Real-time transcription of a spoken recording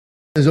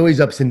There's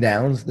always ups and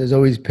downs. There's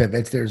always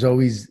pivots. There's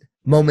always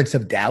moments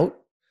of doubt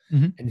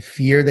and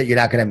fear that you're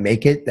not going to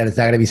make it, that it's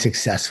not going to be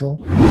successful.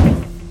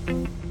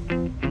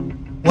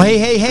 Well,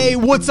 hey,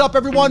 what's up,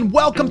 everyone?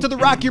 Welcome to the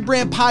Rock Your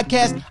Brand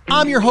podcast.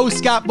 I'm your host,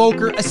 Scott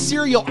Boker, a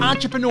serial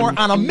entrepreneur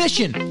on a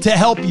mission to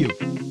help you.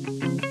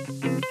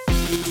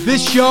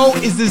 This show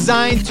is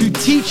designed to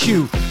teach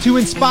you, to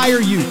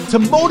inspire you, to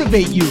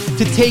motivate you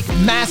to take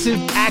massive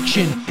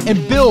action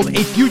and build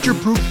a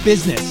future-proof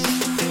business.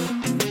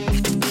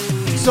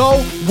 So,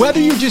 whether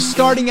you're just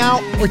starting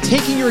out or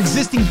taking your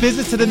existing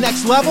business to the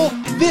next level,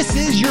 this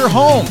is your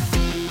home.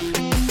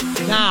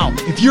 Now,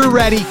 if you're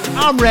ready,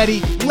 I'm ready.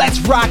 Let's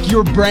rock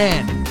your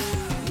brand.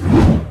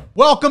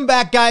 Welcome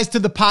back, guys, to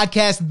the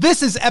podcast.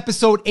 This is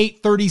episode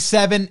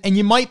 837, and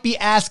you might be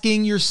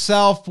asking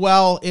yourself,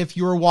 well, if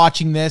you're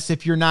watching this,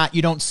 if you're not,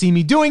 you don't see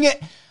me doing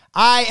it.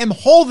 I am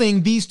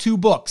holding these two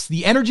books,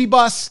 The Energy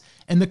Bus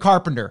and The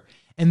Carpenter,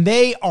 and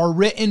they are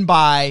written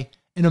by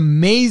an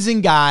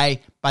amazing guy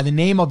by the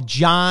name of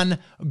Jon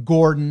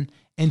Gordon.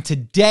 And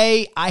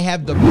today I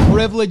have the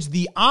privilege,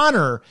 the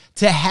honor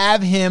to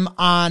have him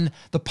on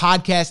the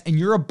podcast, and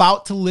you're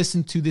about to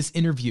listen to this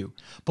interview.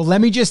 But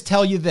let me just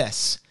tell you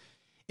this.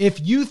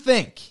 If you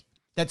think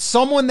that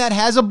someone that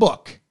has a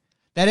book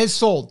that has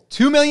sold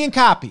 2 million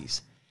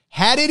copies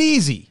had it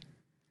easy,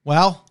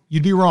 well,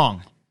 you'd be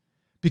wrong,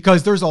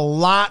 because there's a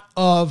lot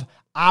of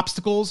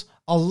obstacles,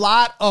 a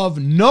lot of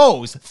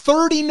no's,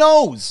 30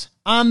 no's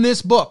on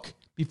this book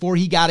before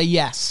he got a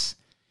yes.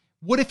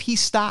 What if he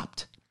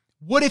stopped?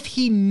 What if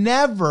he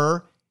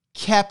never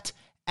kept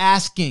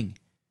asking?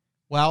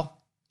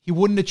 Well, he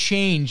wouldn't have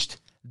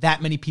changed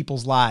that many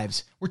people's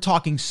lives. We're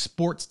talking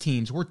sports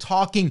teams. We're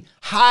talking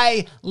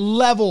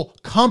high-level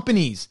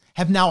companies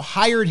have now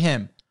hired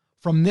him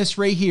from this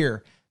right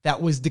here that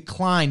was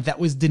declined, that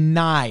was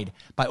denied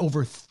by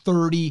over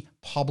 30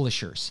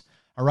 publishers.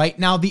 All right.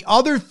 Now, the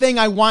other thing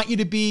I want you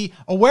to be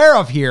aware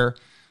of here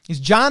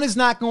is Jon is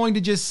not going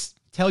to just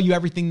tell you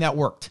everything that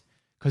worked,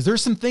 because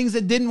there's some things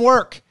that didn't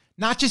work,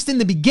 not just in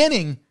the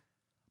beginning,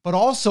 but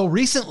also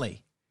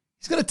recently.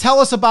 He's going to tell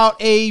us about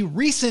a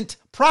recent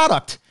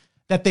product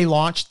that they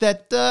launched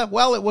that,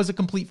 it was a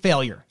complete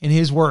failure, in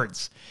his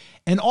words.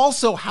 And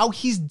also how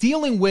he's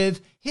dealing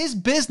with his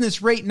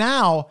business right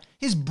now.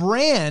 His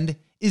brand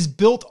is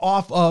built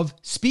off of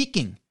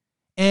speaking.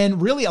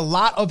 And really a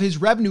lot of his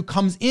revenue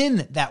comes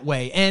in that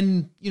way.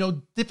 And,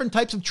 different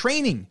types of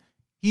training.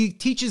 He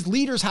teaches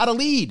leaders how to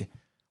lead.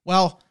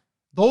 Well,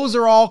 those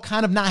are all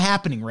kind of not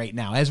happening right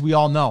now, as we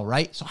all know,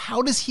 right? So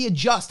how does he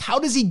adjust? How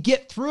does he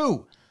get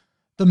through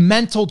the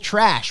mental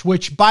trash,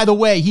 which, by the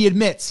way, he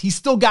admits he's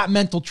still got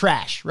mental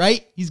trash,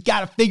 right? He's got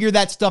to figure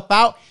that stuff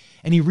out,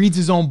 and he reads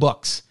his own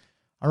books.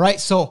 All right,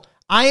 so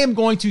I am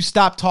going to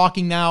stop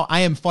talking now. I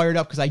am fired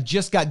up because I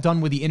just got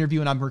done with the interview,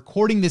 and I'm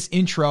recording this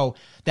intro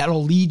that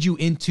will lead you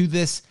into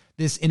this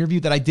interview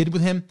that I did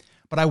with him.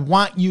 But I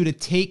want you to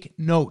take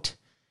note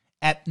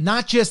at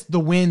not just the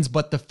wins,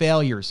 but the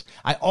failures.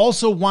 I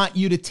also want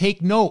you to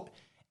take note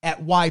at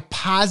why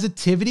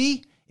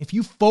positivity, if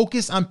you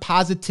focus on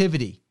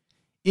positivity,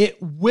 it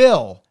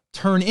will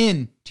turn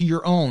into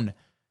your own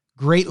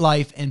great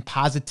life and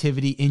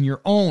positivity in your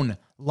own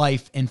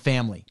life and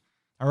family.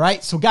 All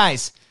right. So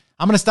guys,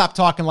 I'm going to stop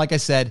talking, like I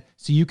said,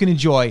 so you can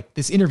enjoy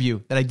this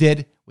interview that I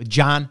did with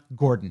Jon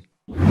Gordon.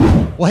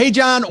 Well, hey,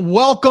 Jon,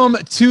 welcome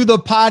to the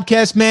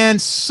podcast, man.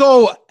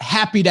 So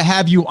happy to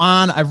have you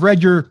on. I've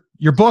read your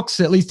books,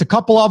 at least a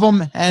couple of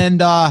them. And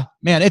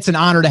man, it's an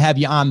honor to have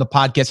you on the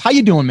podcast. How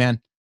you doing, man?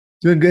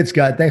 Doing good,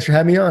 Scott. Thanks for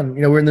having me on.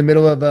 We're in the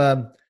middle of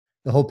the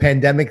whole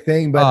pandemic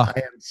thing, but I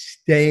am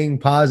staying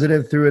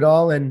positive through it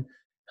all and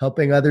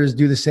helping others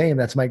do the same.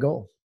 That's my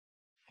goal.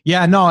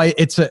 Yeah, no,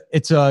 it's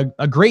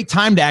a great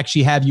time to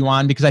actually have you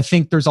on, because I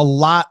think there's a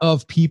lot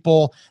of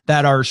people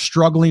that are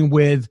struggling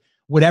with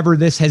whatever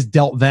this has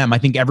dealt them. I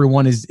think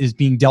everyone is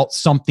being dealt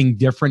something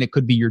different. It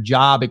could be your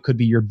job. It could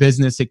be your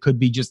business. It could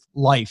be just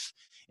life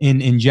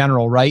in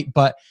general, right?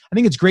 But I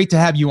think it's great to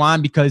have you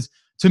on, because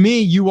to me,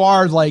 you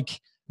are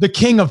like the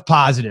king of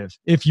positive,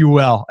 if you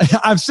will.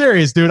 I'm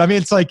serious, dude. I mean,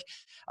 it's like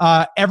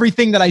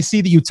everything that I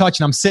see that you touch,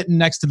 and I'm sitting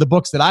next to the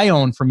books that I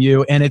own from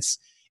you, and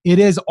it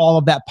is all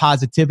of that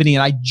positivity.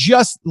 And I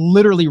just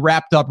literally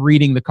wrapped up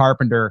reading The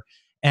Carpenter,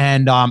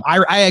 and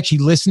I actually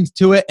listened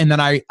to it, and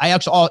then I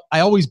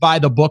always buy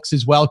the books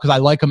as well, because I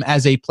like them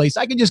as a place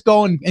I can just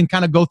go and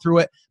kind of go through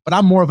it. But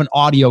I'm more of an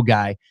audio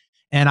guy,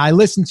 and I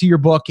listened to your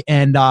book,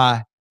 and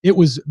it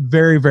was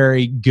very,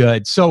 very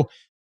good. So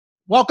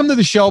welcome to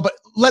the show, but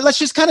let's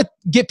just kind of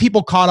get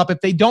people caught up. If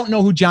they don't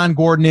know who Jon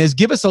Gordon is,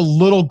 give us a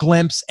little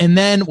glimpse. And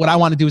then what I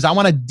want to do is I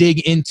want to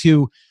dig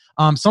into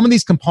some of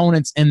these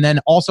components, and then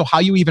also how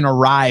you even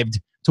arrived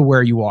to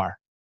where you are.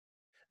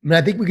 I mean,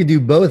 I think we could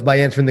do both by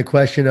answering the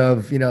question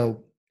of,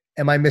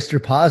 am I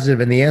Mr. Positive?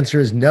 And the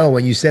answer is no.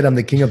 When you said I'm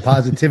the king of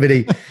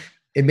positivity,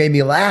 it made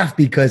me laugh,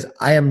 because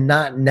I am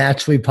not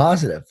naturally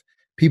positive.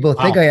 People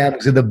think I am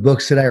because of the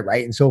books that I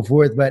write and so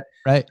forth, but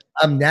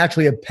I'm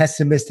naturally a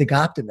pessimistic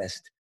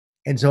optimist.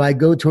 And so I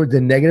go towards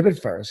the negative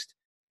at first,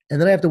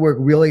 and then I have to work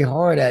really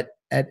hard at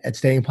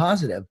staying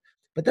positive.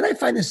 But then I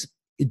find this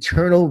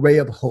eternal ray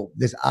of hope,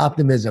 this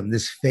optimism,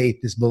 this faith,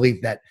 this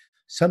belief that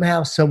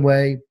somehow, some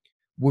way,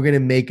 we're going to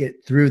make it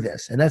through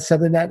this. And that's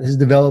something that has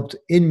developed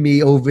in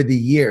me over the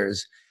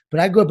years. But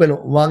I grew up in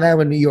Long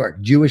Island, New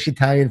York, Jewish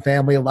Italian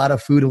family, a lot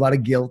of food, a lot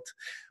of guilt.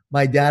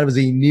 My dad was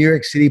a New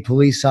York City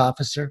police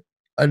officer,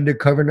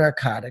 undercover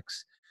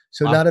narcotics.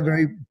 So not a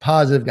very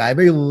positive guy,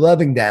 very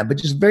loving dad, but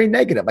just very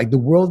negative. Like the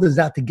world is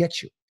out to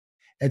get you.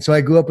 And so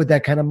I grew up with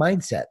that kind of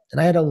mindset,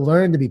 and I had to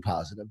learn to be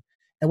positive.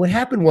 And what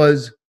happened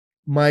was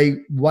my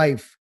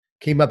wife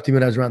came up to me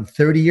when I was around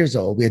 30 years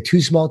old. We had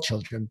 2 small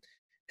children.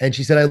 And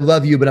she said, I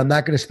love you, but I'm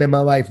not going to spend my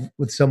life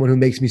with someone who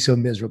makes me so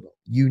miserable.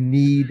 You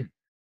need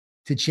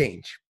to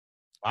change.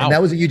 Wow. And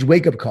that was a huge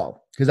wake-up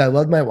call because I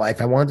loved my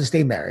wife. I wanted to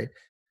stay married.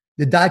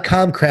 The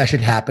dot-com crash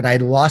had happened. I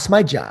had lost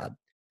my job,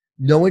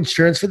 no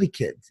insurance for the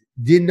kids,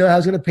 didn't know how I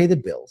was going to pay the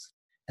bills.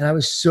 And I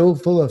was so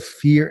full of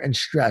fear and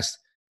stress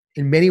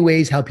in many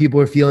ways how people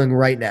are feeling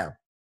right now.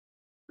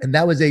 And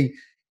that was a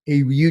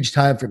huge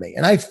time for me.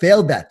 And I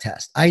failed that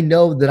test. I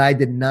know that I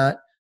did not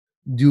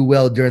do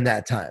well during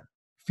that time.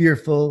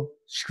 Fearful,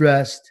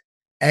 stressed,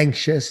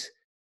 anxious,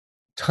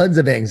 tons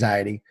of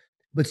anxiety.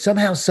 But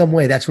somehow, some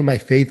way, that's where my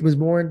faith was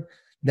born.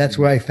 That's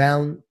where I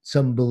found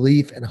some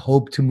belief and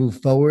hope to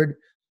move forward.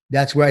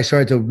 That's where I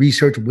started to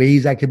research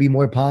ways I could be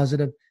more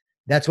positive.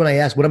 That's when I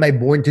asked, what am I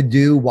born to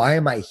do? Why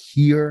am I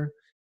here?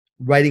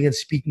 Writing and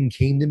speaking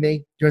came to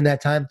me during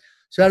that time.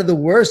 So out of the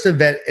worst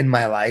event in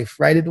my life,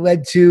 right, it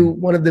led to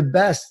one of the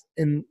best,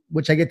 in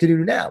which I get to do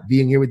now,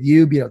 being here with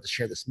you, being able to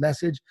share this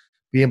message,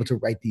 being able to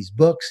write these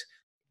books.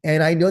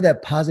 And I know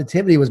that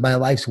positivity was my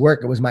life's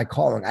work. It was my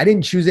calling. I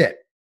didn't choose it.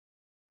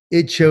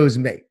 It chose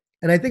me.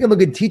 And I think I'm a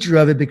good teacher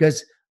of it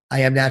because I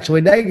am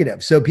naturally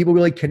negative. So people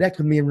really connect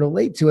with me and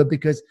relate to it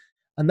because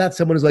I'm not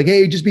someone who's like,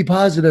 hey, just be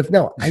positive.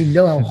 No, I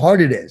know how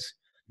hard it is.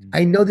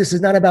 I know this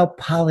is not about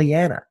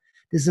Pollyanna.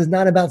 This is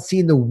not about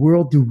seeing the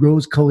world through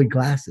rose-colored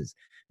glasses.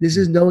 This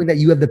is knowing that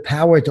you have the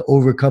power to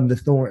overcome the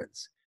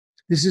thorns.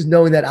 This is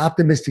knowing that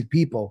optimistic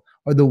people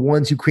are the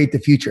ones who create the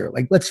future.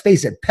 Like, let's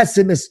face it,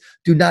 pessimists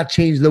do not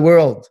change the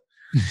world.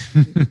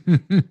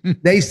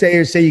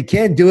 Naysayers say you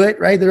can't do it,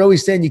 right? They're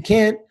always saying you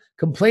can't.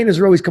 Complainers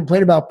are always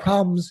complaining about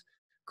problems.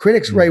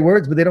 Critics write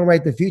words, but they don't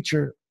write the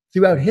future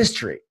throughout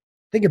history.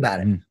 Think about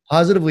it.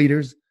 Positive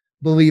leaders,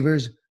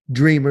 believers,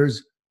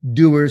 dreamers,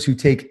 doers who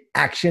take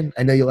action.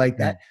 I know you like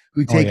that.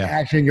 Who take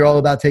action. You're all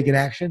about taking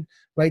action,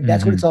 right?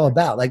 That's what it's all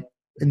about. Like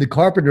in The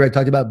Carpenter, I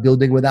talked about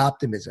building with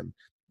optimism.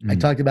 I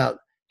talked about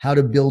how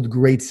to build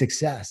great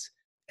success.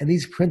 And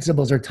these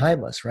principles are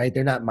timeless, right?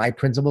 They're not my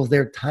principles.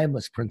 They're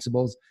timeless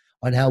principles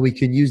on how we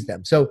can use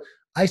them. So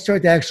I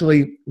started to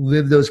actually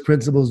live those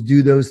principles,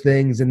 do those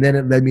things. And then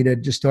it led me to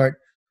just start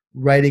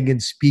writing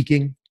and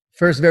speaking.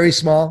 First, very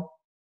small.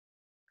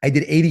 I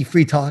did 80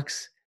 free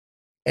talks.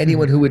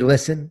 Anyone who would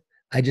listen,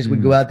 I just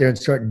would go out there and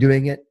start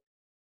doing it.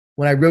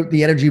 When I wrote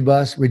The Energy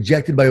Bus,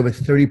 rejected by over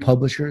 30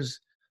 publishers.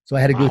 So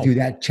I had to go through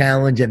that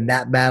challenge and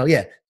that battle.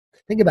 Yeah.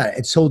 Think about it.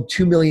 It sold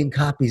 2 million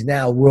copies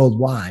now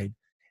worldwide,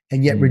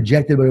 and yet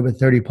rejected by over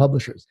 30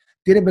 publishers.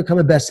 Didn't become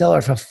a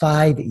bestseller for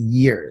 5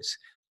 years.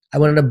 I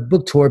went on a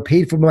book tour,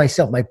 paid for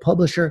myself. My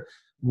publisher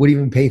would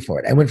even pay for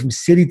it. I went from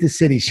city to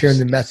city sharing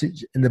the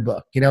message in the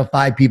book.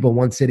 5 people in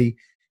one city,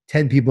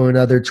 10 people in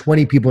another,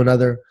 20 people in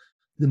another.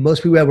 The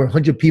most people had were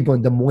 100 people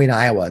in Des Moines,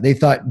 Iowa. They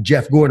thought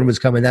Jeff Gordon was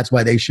coming. That's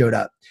why they showed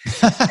up.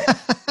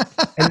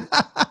 And,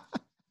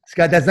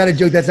 Scott, that's not a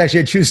joke. That's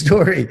actually a true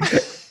story.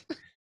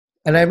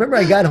 And I remember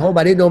I got home.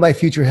 I didn't know my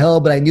future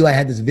held, but I knew I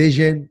had this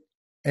vision.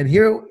 And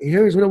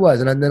here's what it was.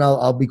 And then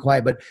I'll be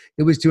quiet. But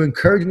it was to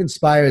encourage and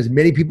inspire as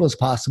many people as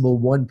possible,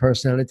 one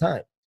person at a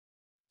time.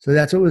 So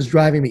that's what was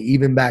driving me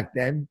even back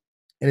then.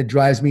 And it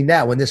drives me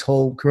now when this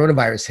whole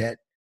coronavirus hit.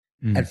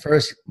 At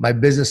first, my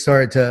business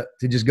started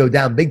to just go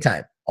down big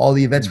time. All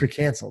the events were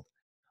canceled.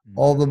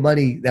 All the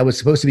money that was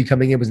supposed to be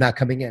coming in was not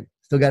coming in.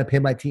 Still got to pay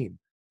my team.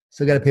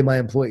 Still got to pay my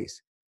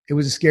employees. It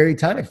was a scary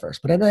time at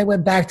first. But then I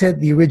went back to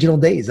the original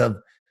days of,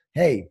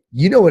 hey,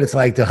 you know what it's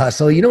like to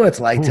hustle. You know what it's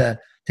like to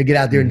get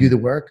out there and do the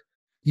work.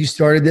 You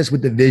started this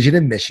with the vision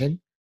and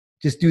mission.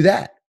 Just do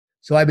that.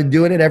 So I've been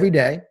doing it every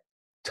day.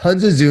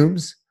 Tons of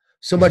Zooms.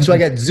 So much so I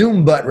got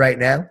Zoom butt right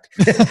now.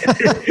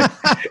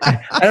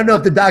 I don't know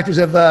if the doctors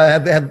have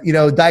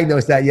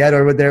diagnosed that yet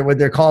or what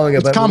they're calling it.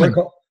 It's common.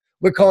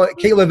 We're calling it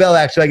Kate Lavelle.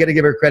 Actually, I got to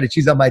give her credit.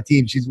 She's on my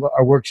team. She's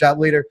our workshop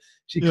leader.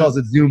 She calls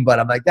it Zoom butt.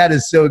 I'm like, that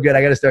is so good.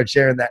 I got to start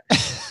sharing that.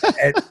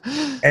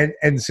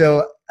 and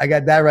so I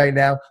got that right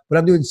now. But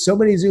I'm doing so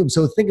many Zooms.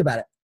 So think about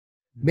it.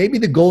 Maybe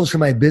the goals for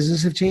my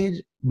business have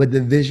changed, but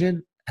the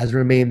vision has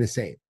remained the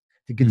same.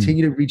 To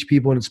continue to reach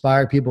people and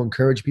inspire people,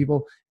 encourage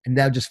people, and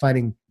now just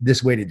finding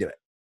this way to do it.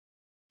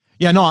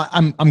 Yeah, no,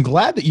 I'm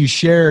glad that you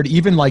shared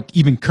even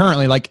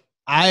currently, like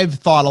I've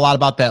thought a lot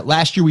about that.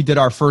 Last year we did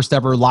our first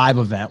ever live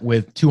event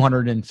with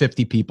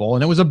 250 people,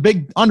 and it was a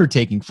big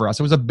undertaking for us.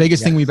 It was the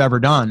biggest thing we've ever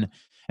done.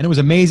 And it was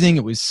amazing.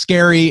 It was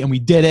scary, and we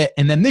did it.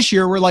 And then this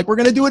year we're like, we're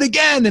going to do it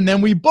again. And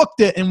then we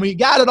booked it and we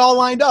got it all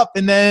lined up.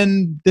 And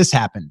then this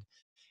happened.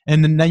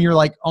 And then you're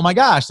like, oh my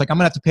gosh, like I'm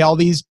gonna have to pay all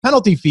these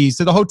penalty fees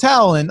to the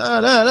hotel and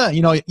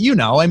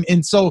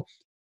and so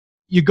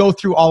you go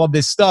through all of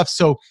this stuff.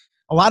 So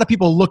a lot of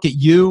people look at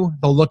you,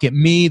 they'll look at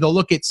me, they'll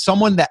look at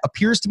someone that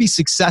appears to be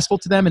successful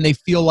to them, and they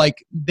feel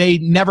like they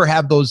never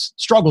have those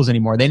struggles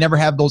anymore. They never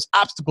have those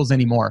obstacles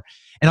anymore.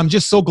 And I'm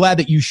just so glad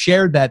that you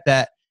shared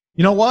that,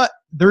 you know what,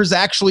 there's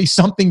actually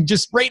something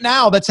just right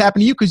now that's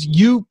happening to you because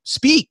you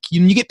speak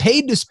and you get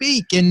paid to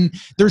speak. And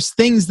there's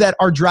things that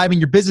are driving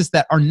your business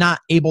that are not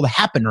able to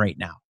happen right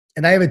now.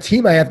 And I have a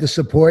team I have to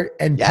support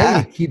and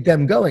pay to keep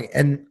them going.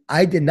 And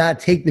I did not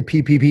take the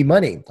PPP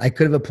money. I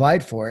could have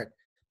applied for it.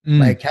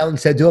 My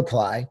accountant said to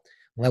apply.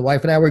 My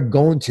wife and I were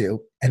going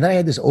to. And then I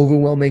had this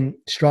overwhelming,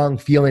 strong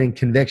feeling and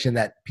conviction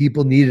that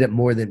people needed it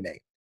more than me.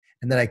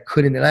 And that I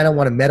couldn't, and I don't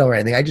want to meddle or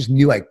anything. I just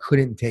knew I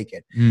couldn't take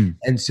it.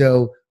 And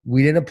so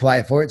we didn't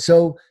apply for it.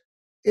 So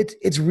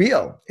it's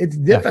real. It's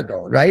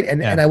difficult, right?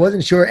 And I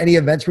wasn't sure any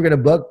events were going to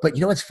book. But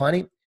you know what's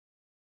funny?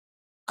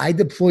 I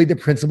deployed the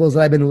principles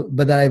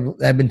that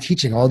I've been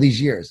teaching all these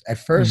years. At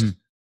first,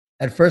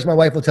 my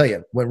wife will tell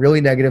you, went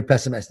really negative,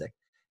 pessimistic.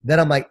 Then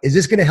I'm like, is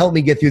this going to help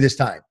me get through this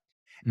time?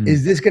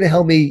 Is this going to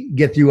help me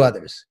get through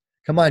others?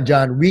 Come on,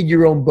 John, read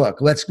your own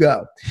book. Let's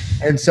go.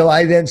 And so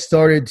I then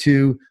started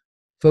to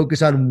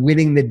focus on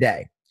winning the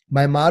day.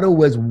 My motto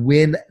was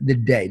win the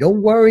day.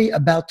 Don't worry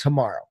about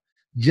tomorrow.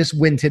 Just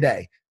win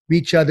today.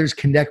 Reach others,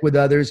 connect with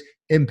others,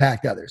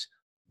 impact others.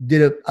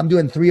 I'm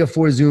doing 3 or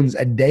 4 Zooms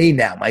a day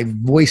now. My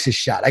voice is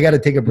shot. I got to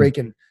take a break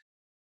in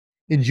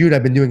June.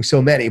 I've been doing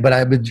so many, but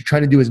I've been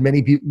trying to do as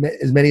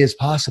many as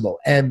possible.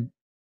 And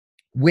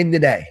win the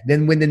day,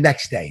 then win the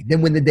next day,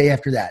 then win the day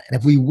after that. And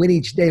if we win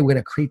each day, we're going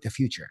to create the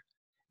future.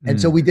 And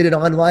so we did an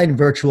online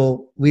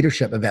virtual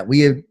leadership event.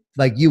 We had,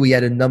 like you, we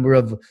had a number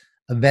of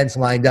events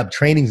lined up,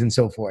 trainings and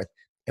so forth.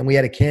 And we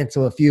had to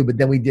cancel a few, but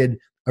then we did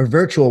a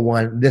virtual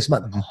one this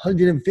month.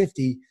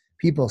 150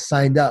 people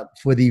signed up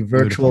for the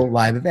virtual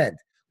live event.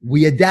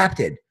 We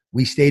adapted.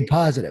 We stayed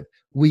positive.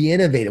 We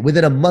innovated.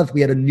 Within a month,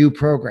 we had a new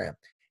program.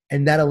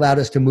 And that allowed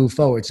us to move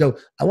forward. So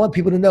I want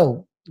people to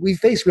know we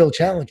face real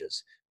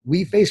challenges.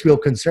 We face real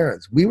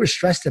concerns. We were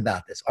stressed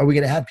about this. Are we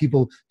going to have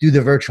people do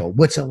the virtual?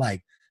 What's it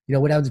like? You know,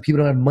 what happens if people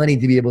don't have money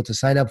to be able to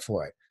sign up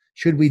for it?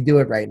 Should we do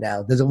it right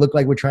now? Does it look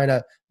like we're trying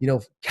to,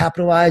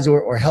 capitalize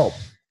or help?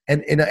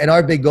 And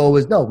our big goal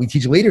was, no, we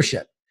teach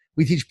leadership.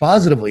 We teach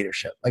positive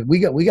leadership. Like we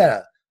got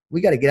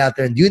to get out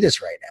there and do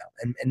this right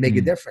now and make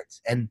a difference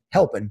and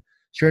help. And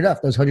sure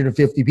enough, those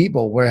 150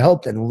 people were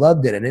helped and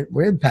loved it and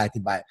were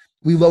impacted by it.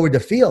 We lowered the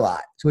fee a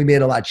lot. So we made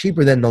it a lot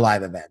cheaper than the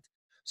live event.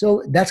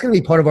 So that's going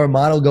to be part of our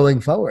model going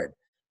forward.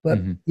 But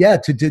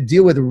to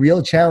deal with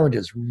real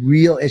challenges,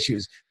 real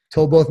issues.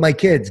 Told both my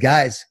kids,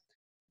 guys,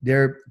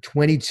 they're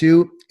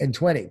 22 and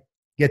 20.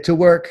 Get to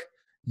work.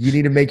 You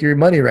need to make your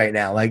money right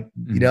now. Like,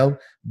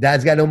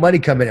 dad's got no money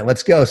coming in.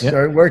 Let's go.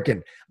 Start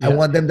working. I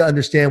want them to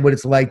understand what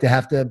it's like to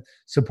have to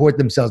support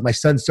themselves. My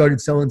son started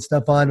selling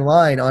stuff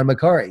online on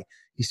Mercari.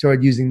 He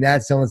started using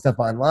that, selling stuff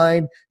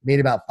online, made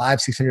about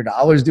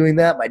 $500-$600 doing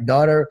that. My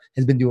daughter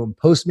has been doing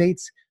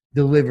Postmates,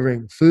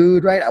 delivering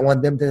food, right? I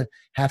want them to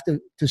have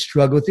to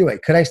struggle through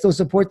it. Could I still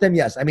support them?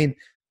 Yes. I mean,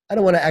 I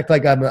don't want to act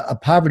like I'm a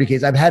poverty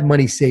case. I've had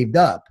money saved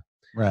up.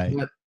 Right.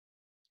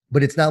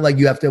 But it's not like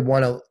you have to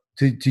want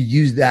to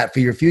use that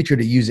for your future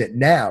to use it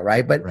now,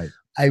 right? But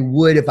I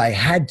would if I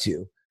had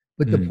to.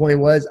 But the point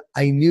was,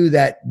 I knew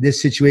that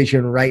this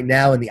situation right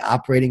now in the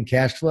operating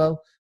cash flow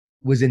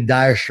was in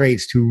dire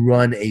straits to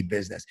run a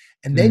business.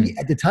 And then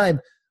at the time,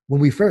 when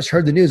we first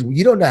heard the news,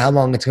 you don't know how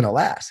long it's going to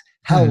last.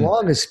 How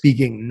long is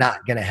speaking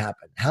not going to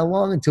happen? How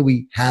long until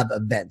we have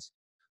events?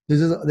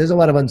 There's a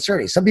lot of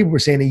uncertainty. Some people were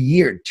saying a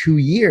year, 2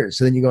 years.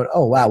 So then you're going,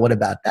 oh, wow, what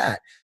about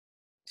that?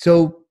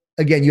 So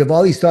again, you have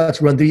all these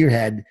thoughts run through your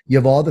head. You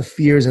have all the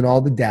fears and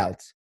all the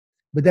doubts.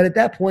 But then at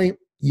that point,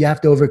 you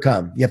have to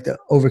overcome. You have to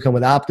overcome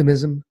with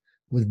optimism,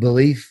 with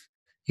belief.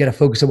 You got to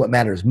focus on what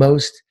matters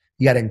most.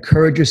 You got to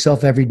encourage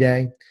yourself every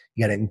day.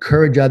 You got to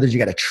encourage others. You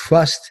got to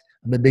trust.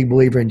 I'm a big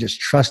believer in just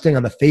trusting.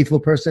 I'm a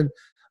faithful person.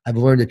 I've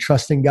learned to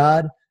trust in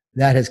God.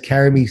 That has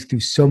carried me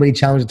through so many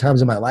challenging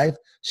times in my life.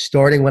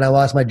 Starting when I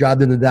lost my job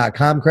during the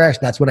 .com crash,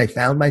 that's when I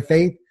found my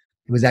faith.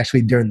 It was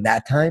actually during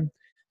that time.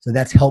 So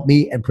that's helped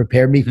me and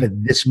prepared me for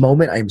this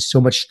moment. I am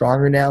so much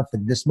stronger now for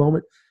this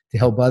moment to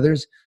help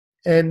others.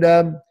 And,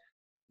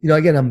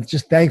 again, I'm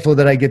just thankful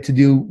that I get to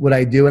do what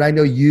I do. And I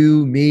know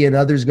you, me, and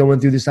others going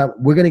through this time,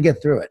 we're going to get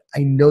through it. I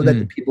know that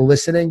the people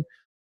listening,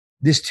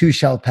 this too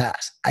shall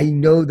pass. I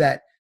know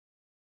that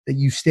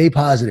you stay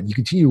positive, you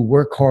continue to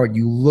work hard,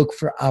 you look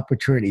for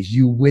opportunities,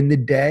 you win the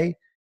day,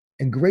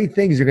 and great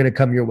things are going to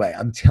come your way.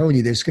 I'm telling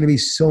you, there's going to be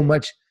so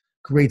much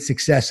great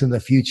success in the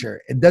future.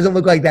 It doesn't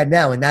look like that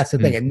now, and that's the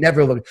thing. It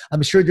never looked.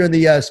 I'm sure during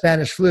the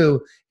Spanish flu,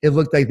 it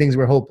looked like things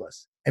were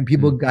hopeless, and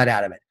people got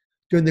out of it.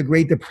 During the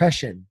Great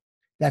Depression,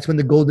 that's when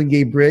the Golden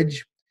Gate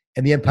Bridge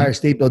and the Empire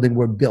State Building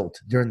were built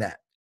during that.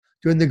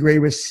 During the Great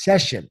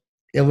Recession,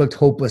 it looked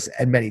hopeless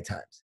at many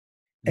times.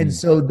 And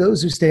so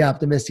those who stay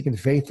optimistic and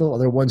faithful are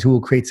the ones who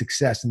will create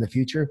success in the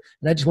future.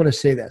 And I just want to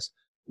say this.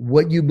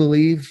 What you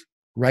believe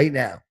right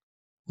now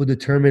will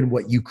determine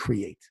what you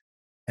create.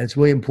 And it's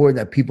really important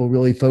that people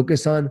really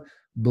focus on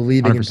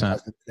believing 100%. in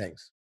positive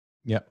things.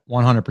 Yeah,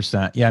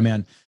 100%. Yeah,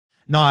 man.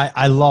 No,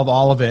 I love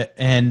all of it.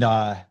 And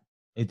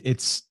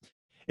it's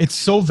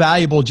so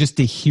valuable just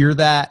to hear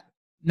that,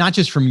 not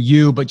just from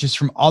you, but just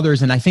from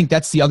others. And I think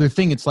that's the other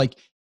thing. It's like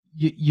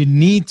you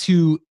need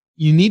to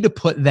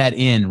put that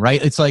in,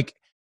 right? It's like,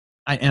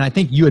 and I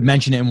think you had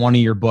mentioned it in one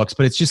of your books,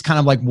 but it's just kind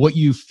of like what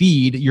you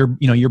feed your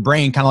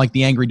brain, kind of like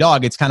the angry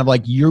dog. It's kind of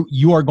like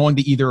you are going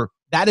to either,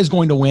 that is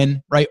going to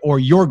win, right? Or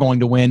you're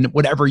going to win,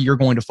 whatever you're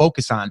going to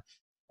focus on.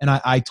 And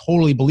I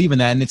totally believe in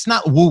that. And it's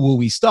not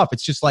woo-woo-y stuff.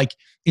 It's just like,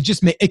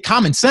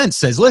 common sense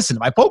says, listen,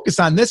 if I focus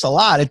on this a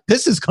lot,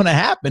 this is going to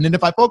happen. And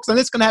if I focus on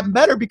this, it's going to happen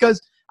better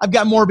because I've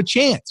got more of a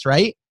chance,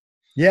 right?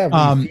 Yeah.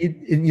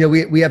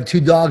 We have two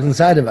dogs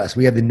inside of us.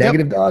 We have the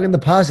negative dog and the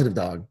positive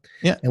dog.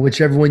 Yeah. And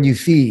whichever one you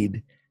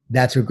feed,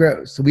 that's what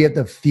grows. So we have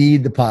to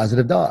feed the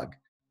positive dog.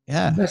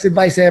 Yeah. The best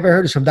advice I ever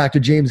heard is from Dr.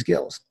 James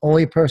Gills,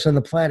 only person on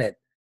the planet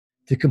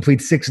to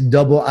complete 6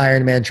 double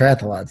Ironman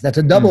triathlons. That's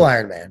a double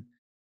Ironman.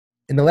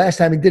 And the last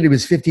time he did it, he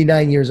was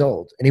 59 years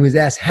old. And he was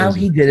asked how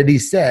he did it. He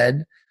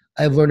said,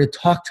 I've learned to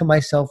talk to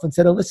myself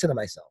instead of listen to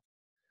myself.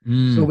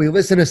 So we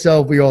listen to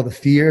ourselves, we all the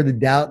fear, the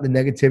doubt, the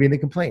negativity, and the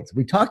complaints. If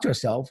we talk to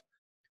ourselves,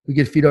 we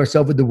can feed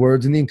ourselves with the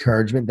words and the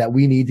encouragement that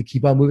we need to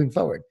keep on moving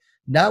forward.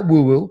 Not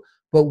woo-woo,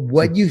 but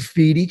what you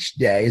feed each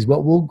day is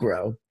what will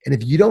grow. And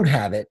if you don't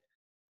have it,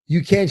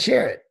 you can't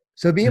share it.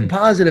 So being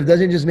positive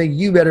doesn't just make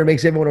you better, it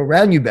makes everyone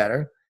around you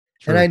better.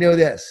 True. And I know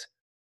this.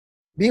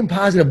 Being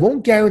positive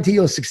won't guarantee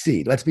you'll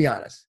succeed. Let's be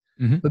honest.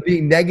 But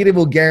being negative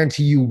will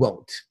guarantee you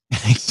won't.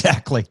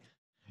 Exactly.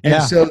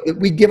 And so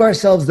we give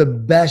ourselves the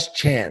best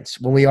chance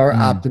when we are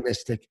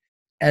optimistic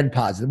and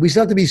positive. We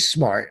still have to be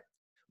smart.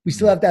 We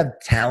still have to have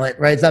talent,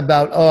 right? It's not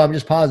about, oh, I'm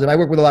just positive. I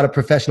work with a lot of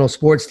professional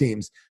sports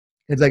teams.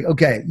 It's like,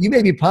 okay, you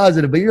may be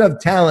positive, but you have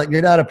talent.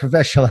 You're not a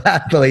professional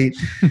athlete.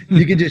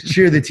 You can just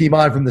cheer the team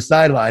on from the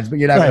sidelines, but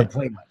you're not going to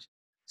play much.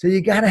 So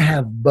you got to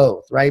have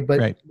both, right?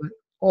 But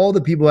all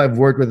the people I've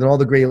worked with and all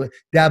the great,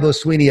 Dabo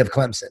Sweeney of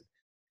Clemson,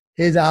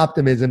 his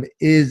optimism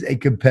is a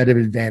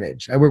competitive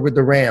advantage. I work with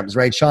the Rams,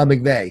 right? Sean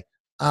McVay,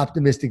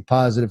 optimistic,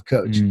 positive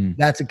coach.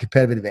 That's a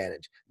competitive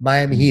advantage.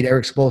 Miami Heat,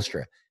 Eric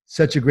Spoelstra,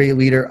 such a great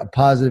leader, a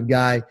positive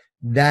guy.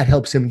 That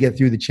helps him get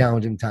through the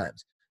challenging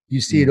times. You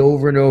see it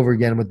over and over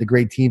again with the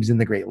great teams and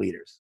the great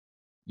leaders.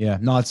 Yeah,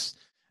 no,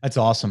 that's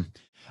awesome.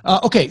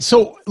 Okay,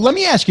 so let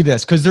me ask you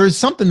this, because there's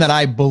something that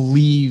I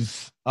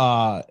believe,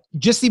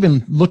 just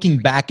even looking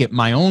back at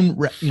my own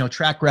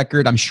track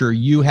record, I'm sure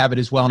you have it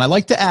as well. And I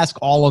like to ask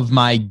all of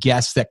my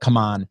guests that come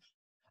on,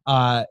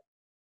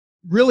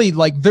 really,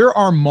 like, there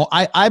are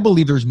I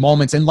believe there's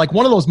moments, and like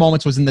one of those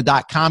moments was in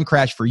the .com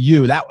crash for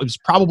you. That was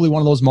probably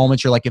one of those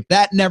moments you're like, if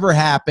that never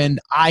happened,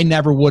 I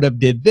never would have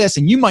did this.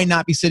 And you might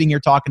not be sitting here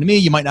talking to me.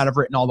 You might not have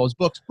written all those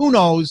books. Who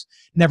knows?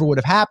 Never would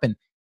have happened.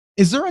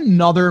 Is there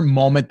another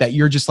moment that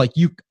you're just like,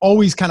 you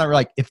always kind of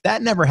like, if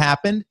that never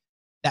happened,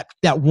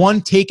 that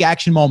one take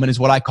action moment is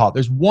what I call it.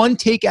 There's one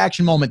take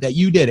action moment that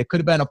you did. It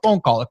could have been a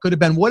phone call. It could have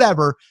been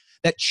whatever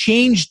that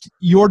changed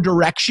your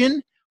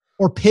direction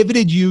or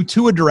pivoted you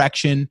to a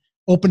direction,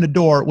 opened a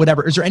door,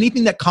 whatever. Is there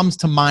anything that comes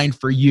to mind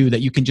for you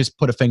that you can just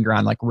put a finger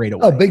on like right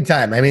away? Oh, big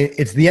time. I mean,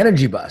 it's the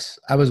energy bus.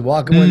 I was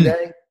walking one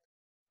day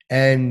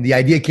and the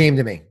idea came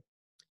to me.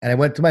 And I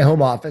went to my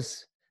home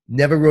office,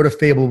 never wrote a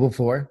fable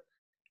before.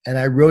 And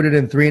I wrote it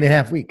in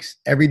 3.5 weeks.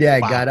 Every day I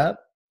got up,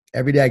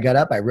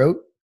 I wrote.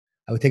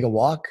 I would take a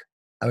walk.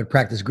 I would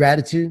practice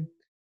gratitude,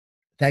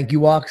 thank you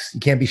walks.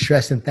 You can't be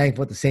stressed and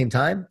thankful at the same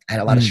time. I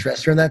had a lot of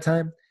stress during that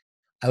time.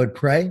 I would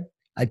pray.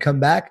 I'd come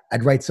back.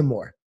 I'd write some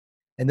more.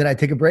 And then I'd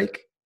take a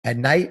break. At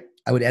night,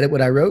 I would edit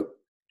what I wrote.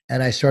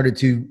 And I started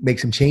to make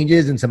some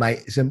changes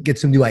and get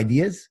some new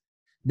ideas.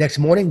 Next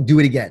morning, do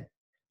it again.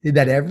 Did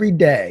that every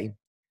day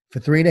for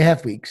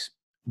 3.5 weeks.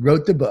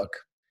 Wrote the book.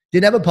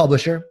 Didn't have a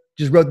publisher.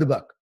 Just wrote the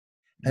book.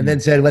 And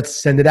then said,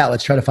 let's send it out.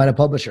 Let's try to find a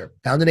publisher.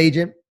 Found an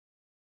agent.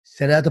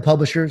 Sent it out to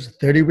publishers.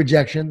 30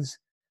 rejections.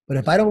 But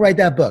if I don't write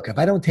that book, if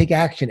I don't take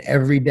action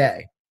every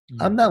day,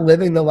 I'm not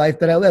living the life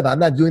that I live. I'm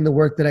not doing the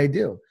work that I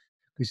do.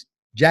 Because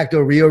Jack Del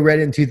Rio read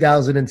it in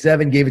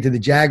 2007, gave it to the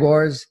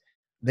Jaguars.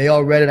 They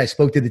all read it. I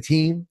spoke to the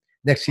team.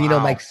 Next thing you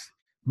know,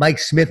 Mike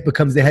Smith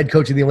becomes the head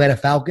coach of the Atlanta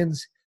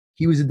Falcons.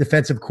 He was a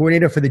defensive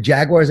coordinator for the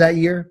Jaguars that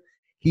year.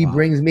 He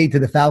brings me to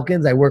the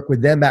Falcons. I work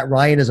with them. Matt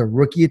Ryan is a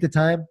rookie at the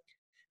time.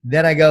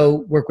 Then I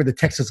go work with the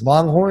Texas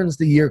Longhorns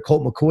the year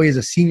Colt McCoy is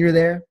a senior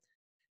there.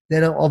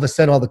 Then all of a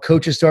sudden, all the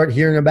coaches start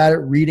hearing about it,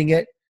 reading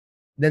it.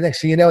 Then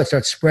next thing you know, it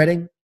starts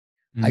spreading.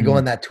 I go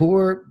on that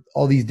tour.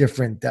 All these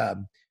different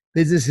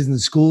businesses and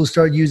schools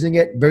start using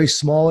it. Very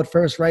small at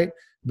first, right?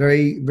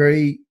 Very,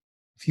 very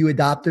few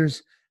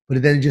adopters.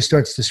 But then it just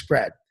starts to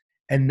spread.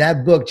 And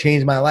that book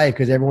changed my life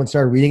because everyone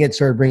started reading it,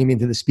 started bringing me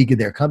to the speak of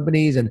their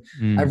companies. And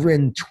I've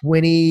written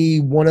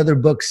 21 other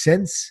books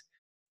since.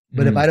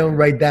 But if I don't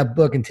write that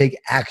book and take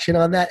action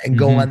on that and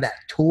go on that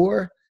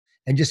tour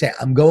and just say,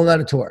 I'm going on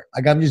a tour.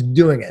 Like, I'm just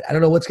doing it. I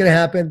don't know what's going to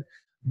happen,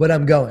 but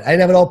I'm going. I didn't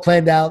have it all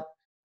planned out.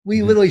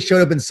 We literally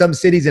showed up in some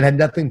cities and had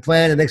nothing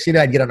planned. And next thing you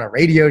know, I'd get on a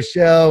radio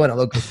show and a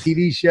local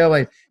TV show.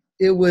 And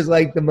it was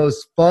like the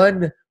most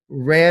fun,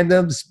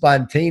 random,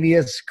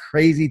 spontaneous,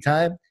 crazy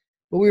time.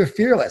 But we were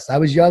fearless. I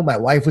was young. My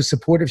wife was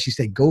supportive. She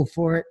said, go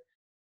for it.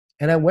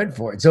 And I went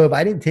for it. So if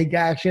I didn't take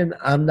action,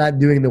 I'm not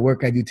doing the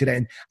work I do today.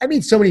 And I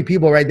meet so many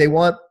people, right? They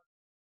want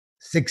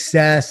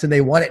success and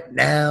they want it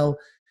now,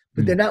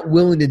 but they're not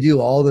willing to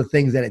do all the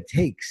things that it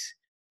takes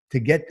to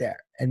get there.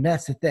 And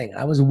that's the thing.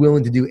 I was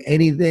willing to do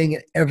anything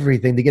and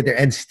everything to get there,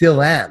 and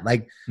still am.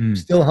 Like, I'm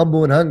still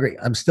humble and hungry.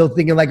 I'm still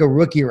thinking like a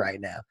rookie right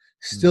now,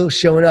 still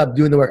showing up,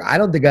 doing the work. I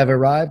don't think I've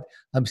arrived.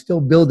 I'm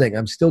still building.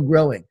 I'm still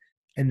growing.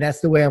 And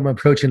that's the way I'm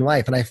approaching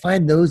life. And I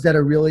find those that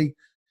are really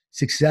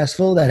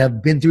successful, that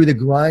have been through the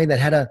grind, that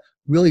had to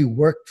really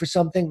work for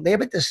something, they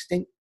have a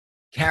distinct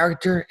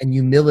character and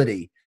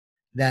humility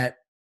that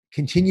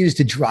continues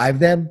to drive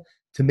them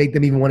to make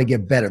them even want to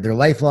get better. They're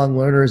lifelong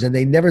learners and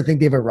they never think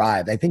they've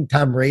arrived. I think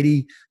Tom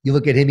Brady, you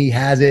look at him, he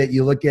has it.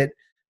 You look at,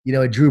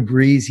 Drew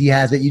Brees, he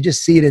has it. You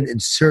just see it in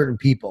certain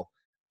people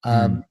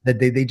that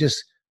they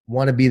just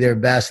want to be their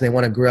best and they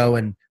want to grow,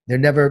 and they're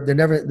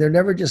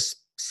never just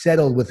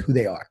settled with who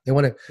they are. They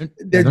want to,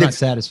 they're not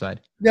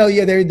satisfied. No,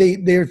 yeah,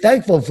 they're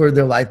thankful for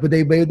their life, but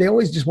they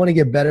always just want to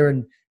get better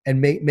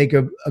and make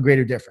a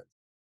greater difference.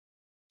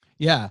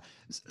 Yeah.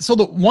 So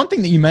the one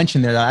thing that you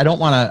mentioned there that I don't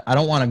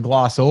want to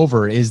gloss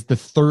over is the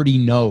 30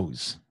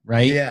 no's,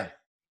 right? Yeah.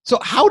 So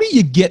how do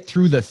you get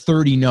through the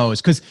 30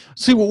 no's? Because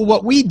see,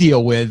 what we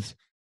deal with,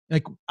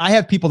 like, I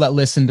have people that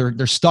listen,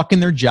 they're stuck in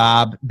their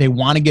job. They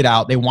want to get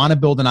out. They want to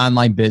build an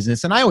online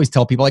business. And I always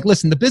tell people, like,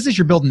 listen, the business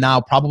you're building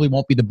now probably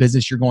won't be the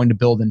business you're going to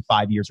build in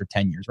 5 years or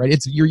 10 years, right?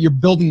 It's you're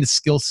building the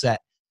skill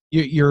set.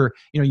 You're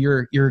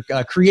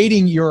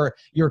creating your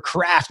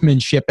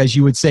craftsmanship, as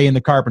you would say in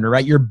the carpenter,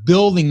 right? You're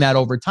building that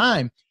over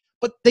time.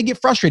 But they get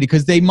frustrated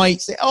because they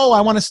might say, oh,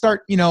 I want to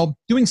start,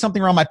 doing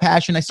something around my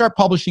passion. I start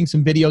publishing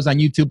some videos on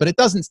YouTube, but it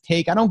doesn't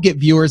take, I don't get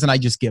viewers, and I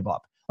just give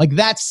up. Like,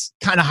 that's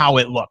kind of how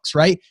it looks,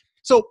 right?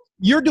 So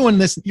you're doing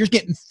this, you're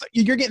getting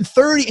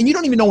 30, and you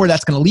don't even know where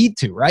that's going to lead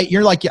to, right?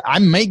 You're like, yeah, I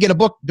may get a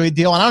book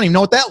deal, and I don't even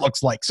know what that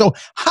looks like. So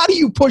how do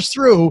you push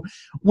through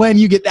when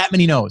you get that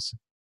many no's?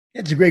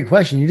 It's a great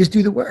question. You just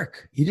do the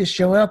work. You just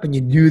show up and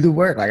you do the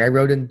work. Like I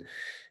wrote in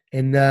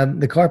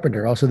The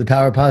Carpenter, also The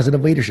Power of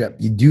Positive Leadership.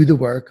 You do the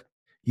work.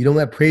 You don't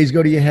let praise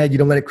go to your head. You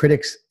don't let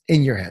critics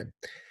in your head.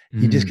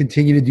 You just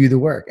continue to do the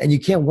work. And you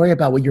can't worry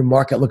about what your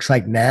market looks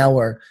like now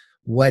or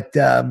what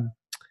kind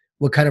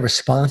of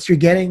response you're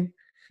getting,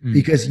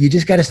 because you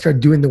just got to start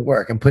doing the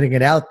work and putting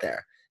it out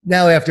there.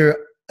 Now, after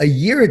a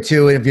year or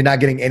two, and if you're not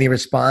getting any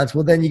response,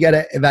 well, then you got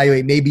to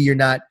evaluate. Maybe you're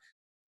not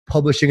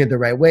publishing it the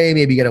right way.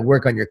 Maybe you got to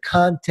work on your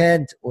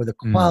content or the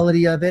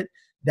quality of it.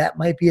 That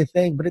might be a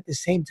thing. But at the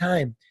same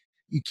time,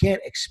 you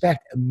can't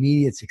expect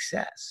immediate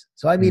success.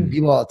 So I meet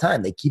people all the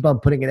time. They keep on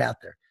putting it out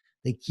there.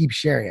 They keep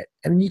sharing it.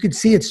 And you can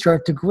see it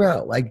start to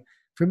grow. Like,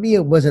 for me,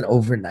 it wasn't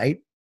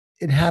overnight.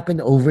 It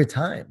happened over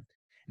time.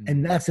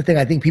 And that's the thing.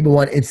 I think people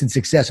want instant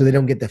success, so they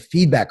don't get the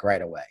feedback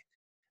right away.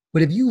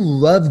 But if you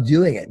love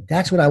doing it,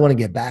 that's what I want to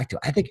get back to.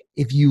 I think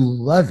if you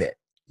love it,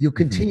 you'll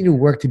continue to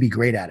work to be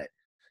great at it.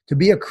 To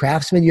be a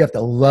craftsman, you have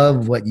to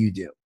love what you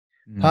do.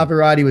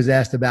 Pavarotti was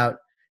asked about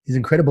his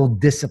incredible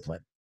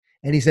discipline.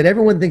 And he said,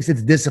 everyone thinks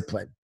it's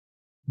discipline,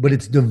 but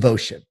it's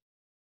devotion.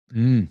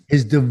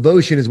 His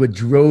devotion is what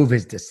drove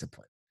his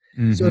discipline.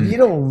 So if you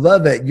don't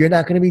love it, you're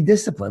not going to be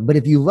disciplined. But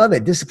if you love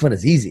it, discipline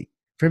is easy.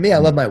 For me, I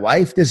love my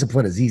wife.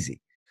 Discipline is easy.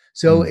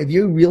 So if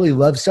you really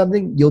love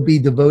something, you'll be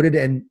devoted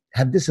and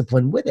have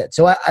discipline with it.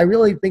 So I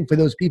really think for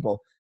those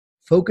people,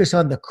 focus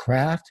on the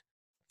craft,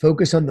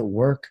 focus on the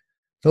work,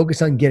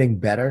 focus on getting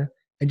better,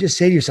 and just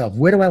say to yourself,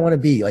 where do I want to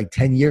be like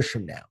 10 years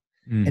from now?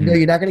 And no,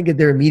 you're not going to get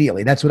there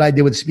immediately. That's what I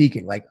did with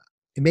speaking. Like,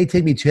 it may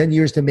take me 10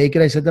 years to make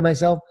it, I said to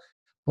myself,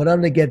 but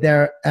I'm going to get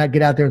out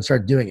there and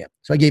start doing it.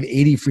 So I gave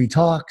 80 free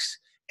talks.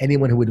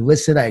 Anyone who would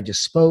listen, I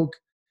just spoke.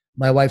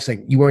 My wife's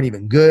like, you weren't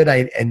even good,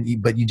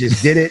 but you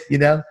just did it,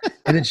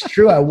 And it's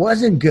true, I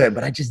wasn't good,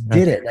 but I just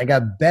did it. And I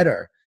got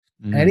better.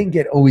 And I didn't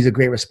get always a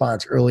great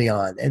response early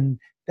on. And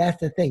that's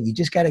the thing. You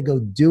just got to go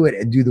do it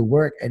and do the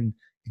work. And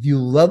if you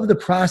love the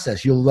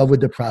process, you'll love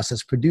what the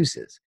process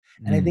produces.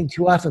 And I think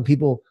too often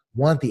people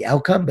want the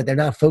outcome, but they're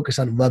not focused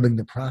on loving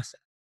the process.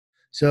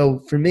 So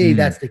for me,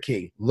 that's the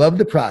key. Love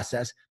the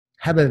process,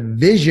 have a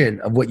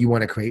vision of what you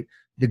want to create,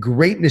 the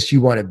greatness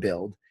you want to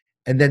build,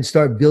 and then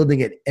start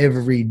building it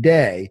every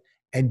day.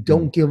 And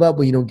don't give up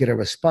when you don't get a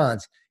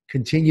response.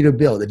 Continue to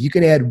build. If you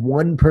can add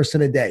one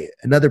person a day,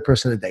 another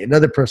person a day,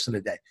 another person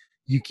a day,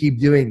 you keep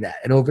doing that.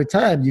 And over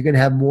time, you're going to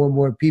have more and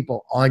more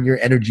people on your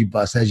energy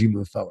bus as you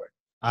move forward.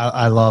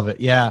 I love it.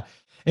 Yeah.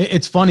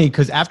 It's funny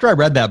because after I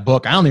read that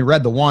book, I only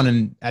read the one.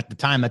 And at the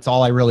time, that's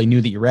all I really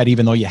knew that you read,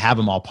 even though you have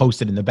them all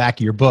posted in the back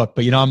of your book.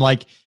 But, I'm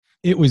like,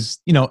 it was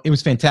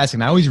fantastic.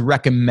 And I always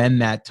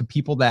recommend that to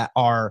people that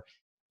are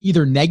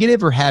either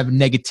negative or have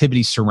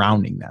negativity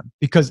surrounding them,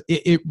 because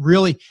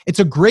it's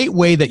a great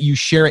way that you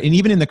share it. And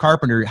even in The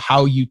Carpenter,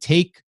 how you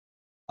take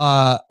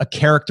a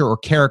character or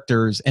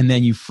characters and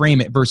then you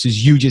frame it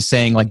versus you just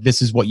saying like, this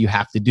is what you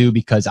have to do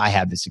because I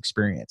have this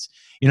experience.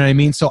 You know what I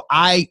mean? So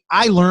I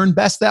learn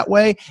best that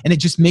way, and it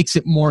just makes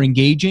it more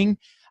engaging.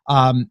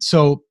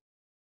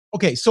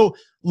 Okay, so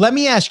let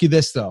me ask you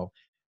this though,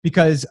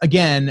 because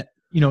again,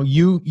 you know,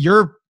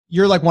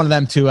 you're like one of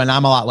them too, and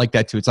I'm a lot like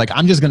that too. It's like,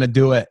 I'm just going to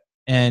do it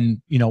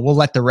and, you know, we'll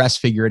let the rest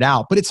figure it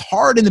out. But it's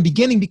hard in the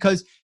beginning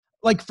because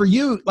like for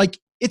you, like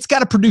it's got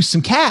to produce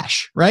some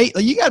cash, right?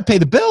 Like you got to pay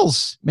the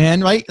bills,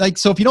 man, right? Like,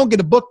 so if you don't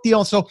get a book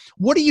deal, so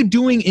what are you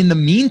doing in the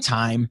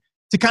meantime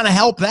to kind of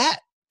help that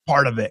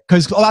part of it?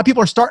 Because a lot of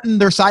people are starting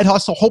their side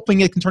hustle, hoping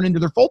it can turn into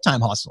their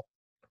full-time hustle.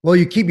 Well,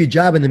 you keep your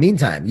job in the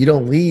meantime. You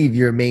don't leave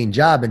your main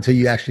job until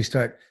you actually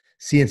start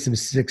seeing some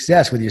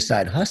success with your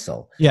side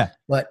hustle. Yeah.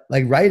 But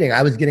like writing,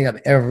 I was getting up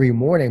every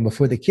morning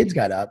before the kids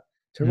got up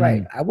to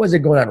write. I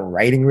wasn't going on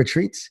writing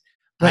retreats.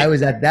 Right. I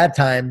was at that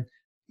time,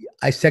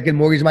 I second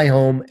mortgaged my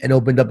home and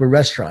opened up a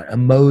restaurant, a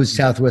Moe's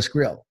Southwest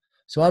Grill.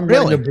 So I'm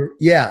running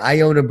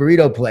I own a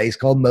burrito place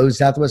called Moe's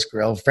Southwest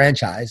Grill,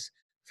 franchise,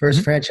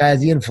 first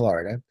franchisee in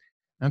Florida.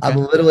 Okay. I'm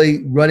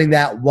literally running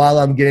that while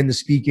I'm getting the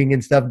speaking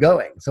and stuff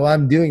going. So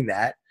I'm doing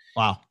that.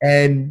 Wow.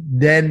 And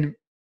then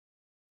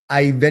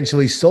I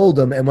eventually sold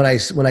them. And when I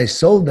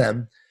sold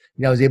them,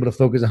 you know, I was able to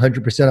focus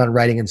 100% on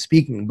writing and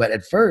speaking. But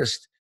at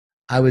first,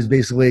 I was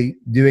basically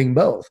doing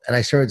both. And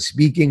I started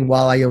speaking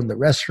while I owned the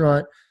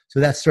restaurant. So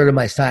that started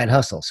my side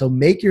hustle. So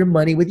make your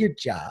money with your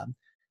job,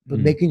 but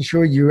making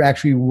sure you're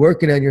actually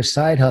working on your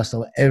side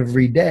hustle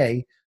every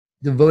day,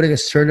 devoting a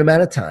certain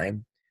amount of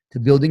time to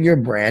building your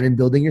brand and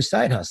building your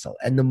side hustle.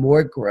 And the more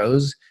it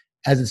grows,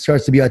 as it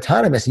starts to be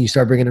autonomous and you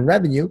start bringing in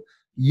revenue,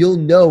 you'll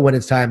know when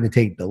it's time to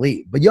take the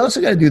leap. But you also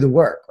got to do the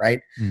work,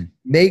 right?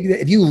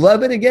 If you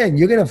love it, again,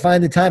 you're going to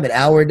find the time, an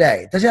hour a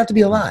day. It doesn't have to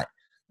be a lot.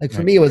 Like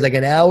for me, it was like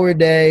an hour a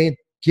day,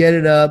 get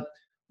it up,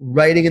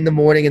 writing in the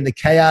morning and the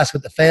chaos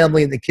with the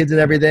family and the kids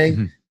and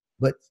everything,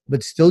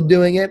 but still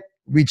doing it,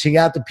 reaching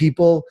out to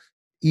people,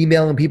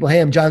 emailing people, hey,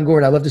 I'm John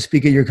Gordon. I'd love to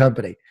speak at your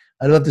company.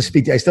 I'd love to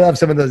speak to you. I still have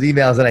some of those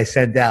emails that I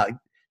sent out.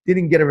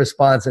 Didn't get a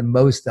response in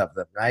most of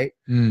them, right?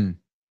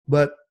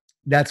 But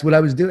that's what I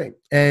was doing.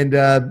 And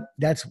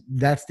that's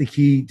the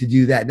key to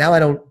do that.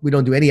 Now we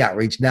don't do any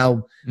outreach.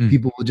 Now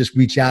people will just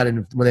reach out,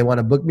 and when they want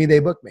to book me, they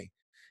book me.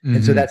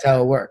 And so that's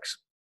how it works.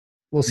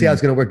 We'll see how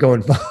it's going to work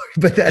going forward,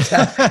 but that's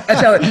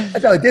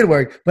how it did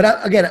work.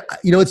 But again,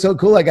 you know, it's so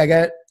cool. Like I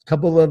got a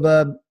couple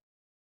of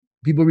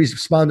people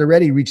responded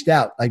already, reached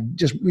out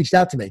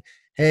to me.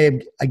 Hey,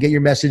 I get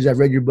your message. I've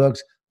read your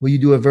books. Will you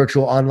do a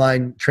virtual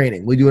online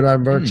training? Will you do it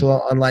on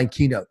virtual online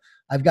keynote?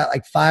 I've got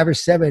like 5 or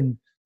 7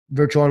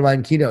 virtual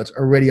online keynotes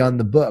already on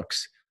the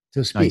books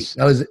to speak.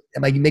 Nice.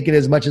 Am I making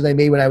as much as I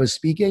made when I was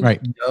speaking?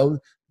 Right. No,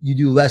 you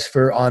do less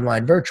for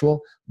online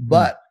virtual,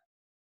 but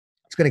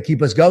it's going to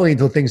keep us going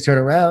until things turn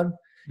around.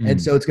 And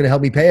so it's going to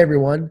help me pay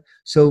everyone.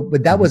 So,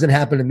 but that wasn't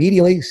happening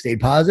immediately. Stayed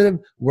positive,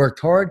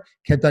 worked hard,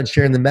 kept on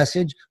sharing the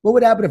message. What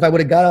would happen if I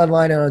would have got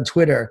online and on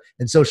Twitter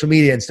and social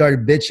media and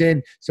started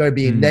bitching, started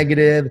being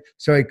negative,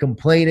 started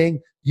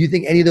complaining? Do you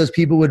think any of those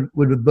people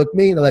would book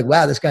me? And they're like,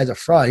 wow, this guy's a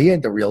fraud. He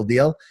ain't the real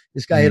deal.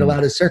 This guy had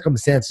allowed his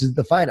circumstances to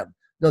define him.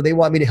 No, they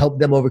want me to help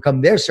them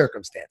overcome their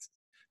circumstances.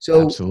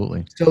 So,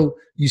 absolutely. So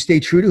you stay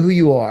true to who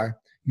you are.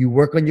 You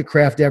work on your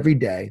craft every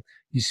day.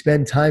 You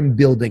spend time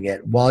building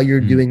it while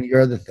you're doing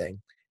your other thing.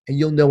 And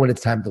you'll know when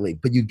it's time to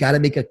leave. But you got to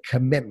make a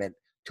commitment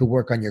to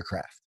work on your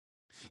craft.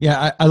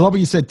 Yeah, I love what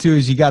you said too,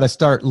 is you got to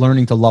start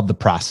learning to love the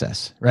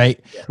process, right?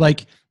 Yeah.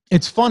 Like,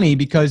 it's funny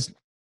because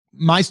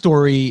my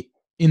story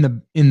in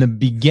the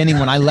beginning,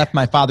 when I left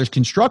my father's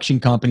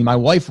construction company, my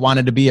wife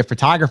wanted to be a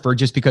photographer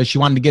just because she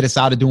wanted to get us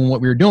out of doing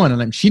what we were doing.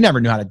 And she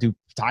never knew how to do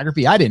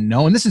photography. I didn't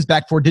know. And this is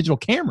back before digital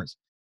cameras.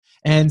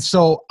 And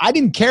so I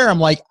didn't care. I'm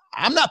like,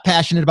 I'm not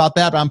passionate about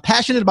that, but I'm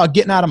passionate about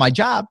getting out of my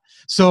job.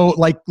 So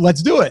like,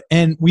 let's do it.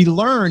 And we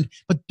learned,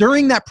 but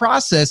during that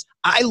process,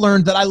 I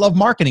learned that I love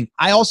marketing.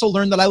 I also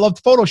learned that I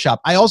loved Photoshop.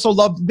 I also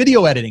loved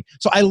video editing.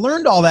 So I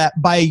learned all that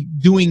by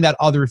doing that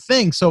other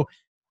thing. So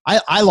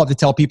I love to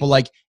tell people,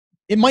 like,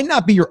 it might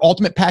not be your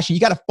ultimate passion. You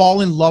got to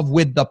fall in love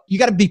with you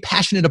got to be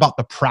passionate about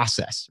the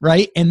process,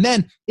 right? And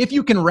then if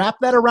you can wrap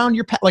that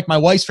around like my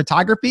wife's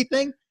photography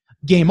thing,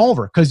 game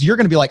over. Because you're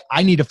going to be like,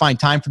 I need to find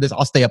time for this.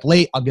 I'll stay up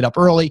late. I'll get up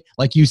early.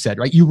 Like you said,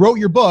 right? You wrote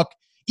your book,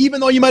 even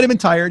though you might have been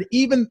tired,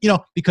 even,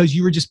 because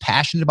you were just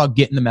passionate about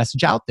getting the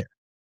message out there.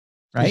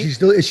 Right.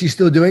 Is she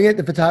still doing it?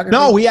 The photography?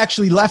 No, we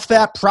actually left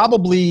that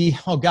probably,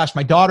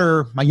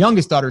 my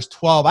youngest daughter is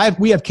 12.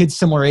 We have kids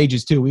similar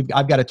ages too.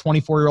 I've got a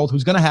 24-year-old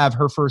who's going to have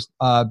her first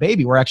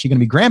baby. We're actually going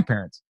to be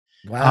grandparents.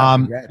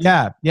 Wow.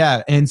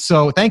 Yeah. And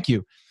so thank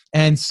you.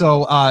 And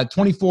so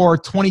 24,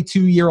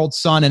 22-year-old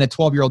son and a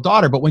 12-year-old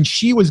daughter. But when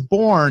she was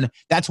born,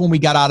 that's when we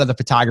got out of the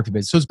photography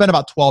business. So it's been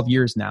about 12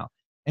 years now.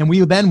 And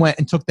we then went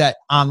and took that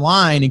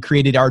online and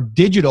created our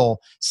digital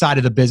side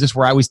of the business,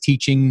 where I was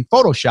teaching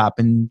Photoshop,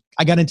 and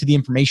I got into the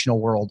informational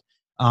world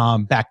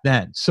back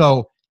then.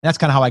 So that's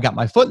kind of how I got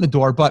my foot in the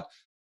door. But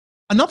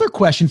another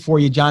question for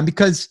you, John,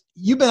 because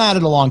you've been at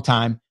it a long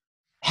time.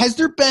 Has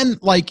there been,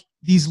 like,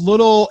 these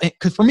little,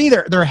 because for me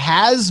there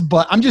has,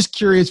 but I'm just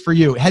curious for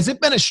you. Has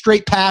it been a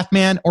straight path,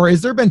 man, or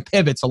has there been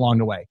pivots along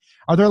the way?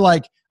 Are there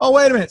like, oh,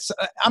 wait a minute,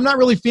 I'm not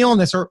really feeling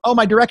this, or oh,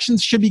 my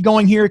directions should be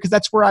going here because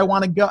that's where I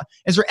want to go?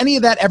 Is there any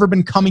of that ever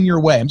been coming your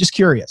way? I'm just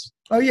curious.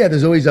 Oh yeah,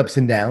 there's always ups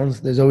and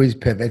downs. There's always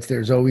pivots.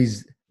 There's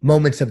always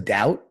moments of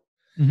doubt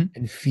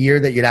and fear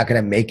that you're not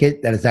going to make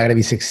it, that it's not going to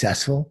be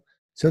successful.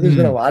 So there's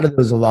been a lot of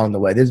those along the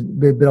way. There's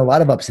been a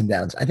lot of ups and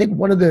downs. I think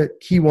one of the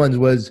key ones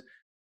was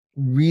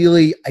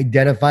really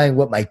identifying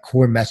what my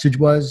core message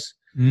was.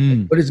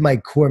 Like, what is my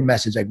core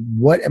message? Like,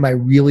 what am I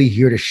really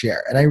here to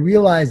share? And I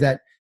realized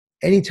that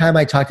anytime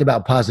I talked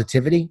about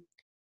positivity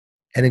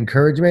and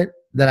encouragement,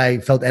 that I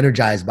felt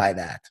energized by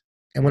that.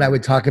 And when I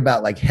would talk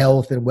about like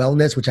health and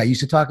wellness, which I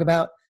used to talk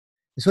about,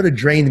 it sort of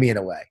drained me in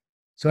a way.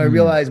 So I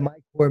realized my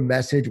core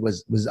message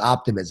was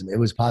optimism. It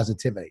was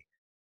positivity.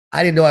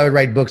 I didn't know I would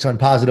write books on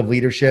positive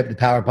leadership, the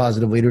power of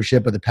positive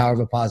leadership, or the power of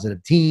a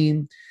positive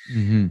team,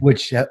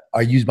 which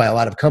are used by a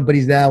lot of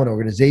companies now and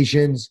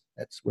organizations.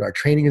 That's what our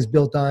training is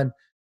built on.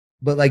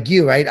 But like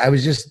you, right? I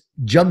was just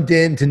jumped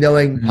into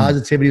knowing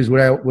positivity was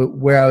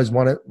where I was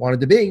wanted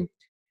to be.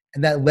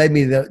 And that led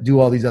me to do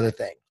all these other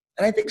things.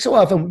 And I think so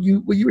often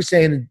what you were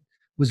saying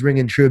was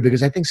ringing true,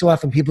 because I think so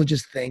often people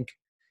just think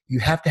you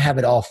have to have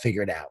it all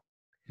figured out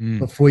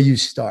before you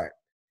start.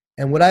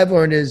 And what I've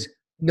learned is,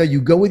 no,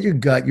 you go with your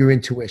gut, your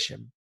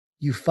intuition.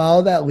 You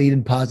follow that lead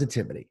in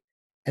positivity.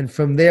 And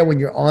from there, when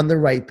you're on the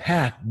right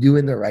path,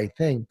 doing the right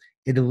thing,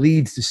 it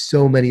leads to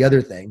so many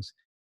other things.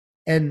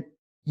 And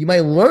you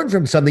might learn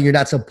from something you're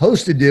not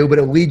supposed to do, but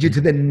it'll lead you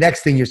to the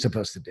next thing you're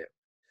supposed to do.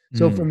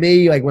 So for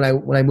me, like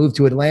when I moved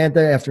to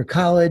Atlanta after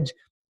college,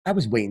 I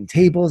was waiting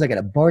tables. I got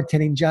a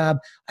bartending job.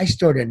 I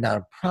started a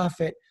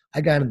nonprofit. I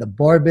got into the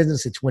bar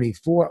business at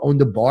 24,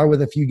 owned a bar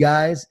with a few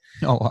guys.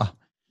 Oh, wow.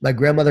 My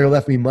grandmother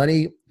left me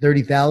money,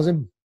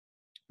 $30,000,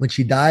 when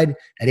she died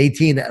at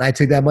 18. And I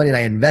took that money and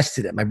I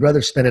invested it. My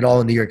brother spent it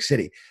all in New York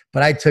City,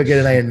 but I took it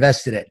and I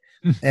invested it.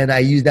 And I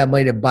used that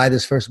money to buy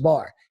this first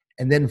bar.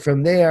 And then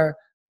from there,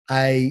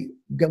 I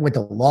went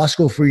to law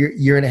school for a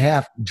year and a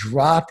half,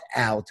 dropped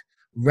out,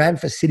 ran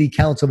for city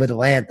council of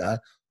Atlanta,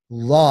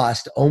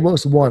 lost,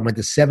 almost won, went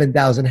to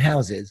 7,000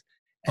 houses.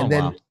 And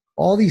then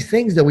all these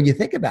things that when you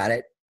think about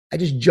it, I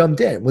just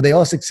jumped in. Were they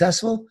all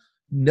successful?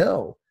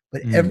 No.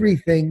 But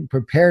everything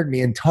prepared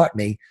me and taught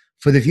me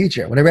for the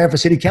future. When I ran for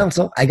city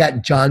council, I got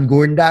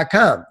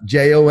JohnGordon.com,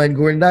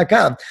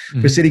 JON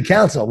for city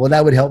council. Well,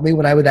 that would help me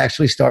when I would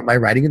actually start my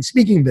writing and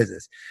speaking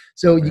business.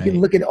 So you can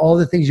look at all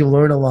the things you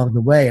learn along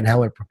the way and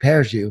how it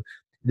prepares you.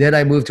 Then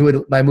I moved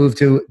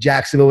to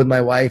Jacksonville with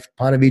my wife,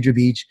 Ponte Vedra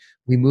Beach.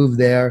 We moved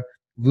there,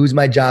 lose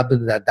my job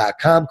in that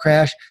 .com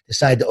crash,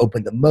 decided to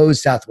open the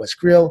Moe's Southwest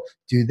Grill,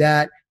 do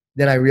that.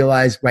 Then I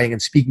realized writing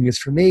and speaking is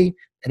for me.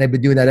 And I've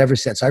been doing that ever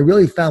since. So I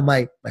really found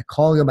my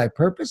calling and my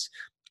purpose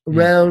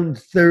around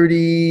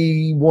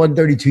 31,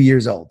 32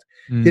 years old.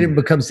 Didn't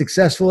become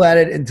successful at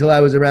it until I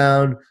was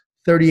around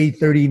 38,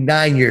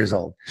 39 years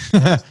old.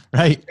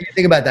 Right. You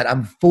think about that.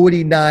 I'm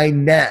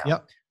 49 now.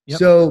 Yep.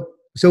 So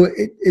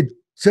it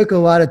took a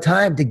lot of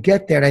time to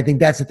get there. And I think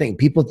that's the thing.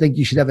 People think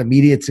you should have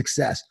immediate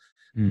success.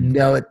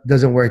 No, it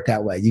doesn't work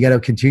that way. You got to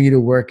continue to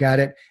work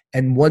at it.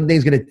 And one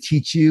thing's going to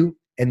teach you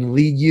and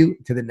lead you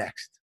to the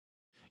next.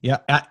 Yeah,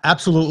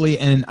 absolutely.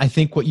 And I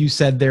think what you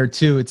said there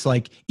too, it's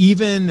like,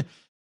 even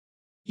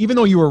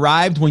though you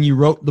arrived when you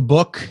wrote the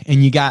book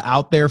and you got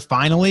out there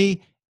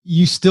finally,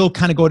 you still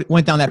kind of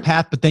went down that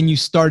path, but then you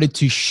started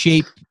to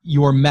shape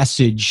your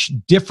message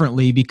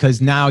differently,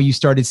 because now you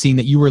started seeing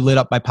that you were lit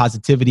up by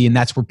positivity, and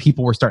that's where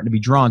people were starting to be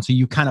drawn. So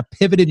you kind of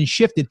pivoted and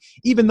shifted,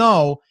 even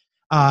though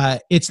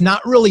it's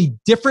not really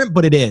different,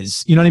 but it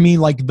is. You know what I mean?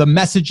 Like the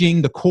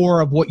messaging, the core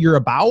of what you're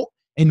about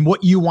and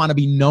what you want to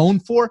be known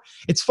for.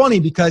 It's funny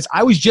because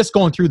I was just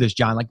going through this,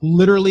 John, like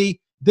literally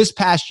this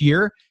past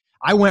year.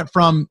 I went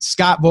from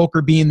Scott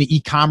Volker being the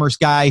e-commerce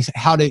guy,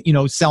 how to,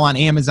 sell on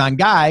Amazon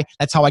guy.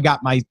 That's how I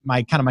got my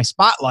kind of my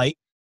spotlight.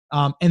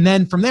 And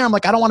then from there, I'm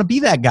like, I don't want to be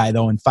that guy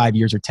though in 5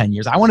 years or 10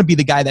 years. I want to be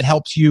the guy that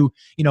helps you,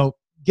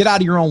 get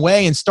out of your own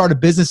way and start a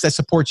business that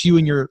supports you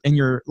in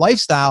your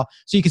lifestyle,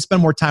 so you can spend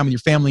more time with your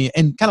family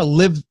and kind of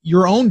live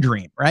your own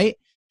dream. Right.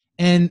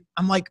 And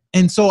I'm like,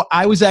 and so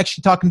I was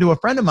actually talking to a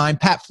friend of mine,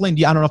 Pat Flynn.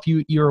 I don't know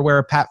if you're aware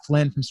of Pat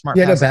Flynn from Smart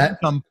Passive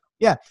Income.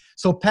 Yeah.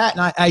 So Pat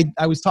and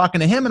I was talking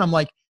to him, and I'm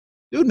like,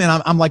 dude,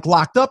 man, I'm like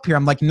locked up here.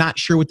 I'm like not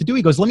sure what to do.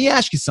 He goes, let me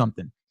ask you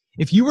something.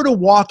 If you were to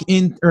walk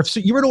into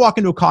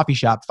a coffee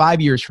shop 5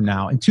 years from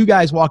now, and two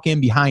guys walk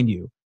in behind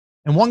you,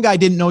 and one guy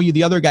didn't know you,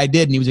 the other guy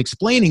did, and he was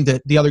explaining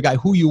to the other guy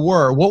who you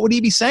were, what would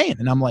he be saying?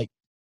 And I'm like,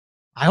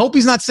 I hope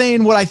he's not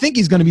saying what I think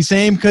he's going to be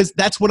saying, because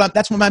that's what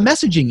my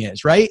messaging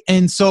is, right?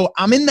 And so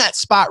I'm in that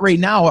spot right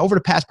now over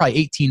the past probably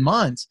 18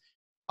 months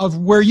of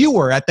where you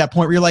were at that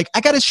point where you're like,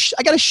 I got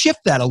to shift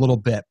that a little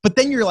bit. But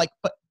then you're like,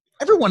 but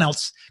everyone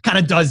else kind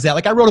of does that.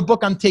 Like I wrote a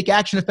book on Take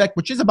Action Effect,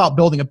 which is about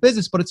building a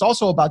business, but it's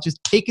also about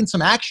just taking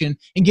some action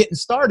and getting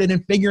started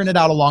and figuring it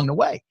out along the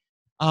way.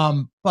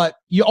 But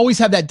you always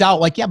have that doubt,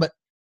 like, yeah, but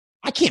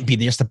I can't be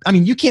just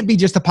you can't be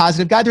just a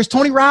positive guy. There's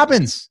Tony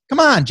Robbins. Come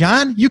on,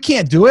 John. You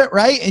can't do it,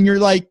 right? And you're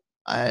like,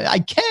 I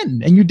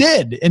can. And you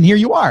did. And here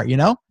you are,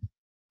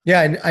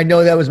 Yeah, and I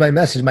know that was my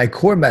message, my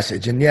core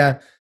message. And yeah,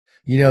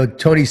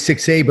 Tony's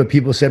 6'8", but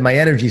people said my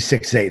energy's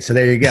 6'8". So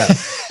there you go.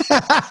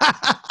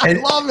 I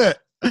love it.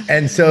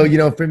 And so,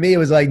 for me, it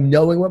was like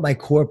knowing what my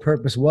core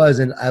purpose was.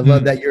 And I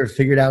love that you're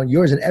figured out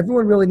yours. And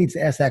everyone really needs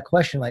to ask that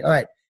question. Like, all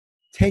right,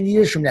 10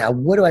 years from now,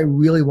 what do I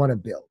really want to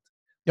build?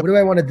 What do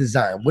I want to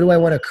design? What do I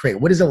want to create?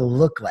 What does it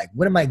look like?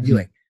 What am I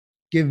doing?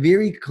 Get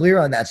very clear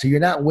on that so you're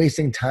not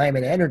wasting time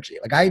and energy.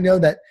 Like, I know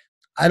that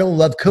I don't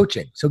love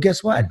coaching. So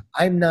guess what?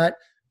 I'm not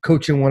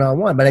coaching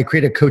one-on-one, but I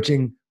create a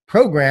coaching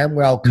program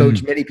where I'll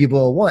coach many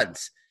people at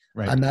once.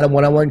 Right. I'm not a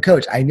one-on-one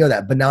coach. I know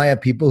that. But now I have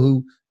people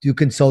who do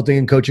consulting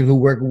and coaching who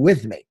work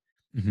with me.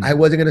 I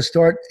wasn't going to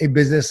start a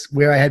business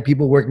where I had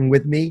people working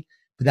with me,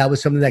 but that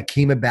was something that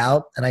came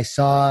about, and I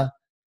saw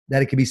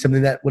that it could be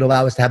something that would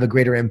allow us to have a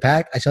greater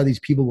impact. I saw these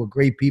people were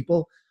great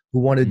people who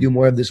wanted to do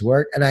more of this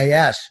work, and I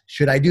asked,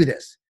 should I do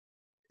this?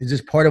 Is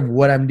this part of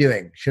what I'm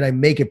doing? Should I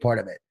make it part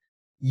of it?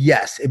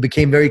 Yes, it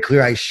became very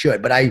clear I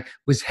should, but I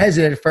was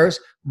hesitant at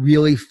first,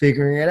 really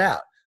figuring it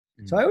out.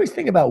 So I always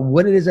think about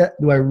what it is that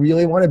do I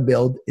really want to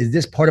build? Is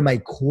this part of my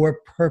core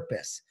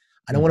purpose?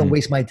 I don't want to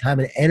waste my time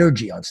and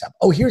energy on stuff.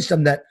 Oh, here's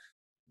something that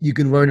you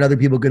can learn, other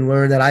people can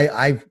learn, that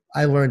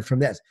I learned from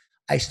this.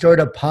 I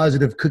started a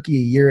Positive Cookie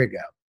a year ago.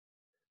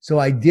 So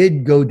I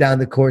did go down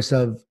the course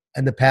of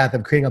and the path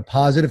of creating a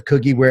positive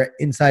cookie where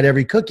inside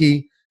every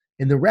cookie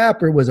in the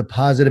wrapper was a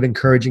positive,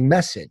 encouraging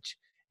message.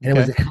 And it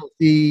was a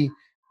healthy,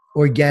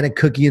 organic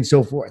cookie and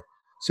so forth.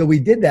 So we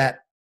did that.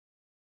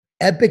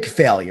 Epic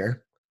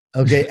failure.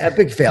 Okay,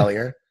 epic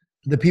failure.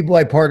 The people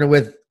I partnered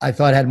with, I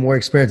thought had more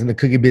experience in the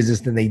cookie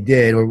business than they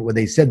did or what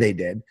they said they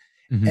did.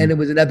 And it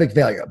was an epic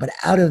failure. But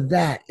out of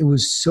that, it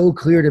was so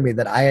clear to me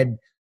that I had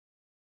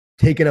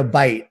taken a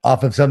bite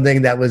off of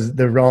something that was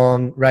the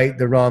wrong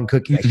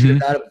cookie. I should have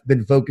not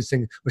been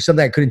focusing, or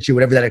something I couldn't chew,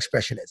 whatever that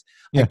expression is.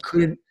 I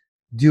couldn't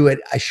do it.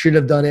 I should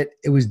have done it.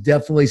 It was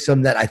definitely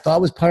something that I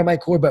thought was part of my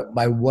core, but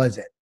I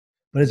wasn't.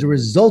 But as a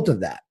result of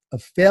that,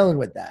 of failing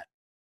with that,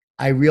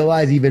 I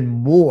realized even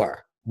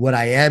more what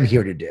I am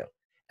here to do.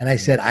 And I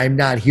said, I'm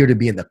not here to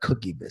be in the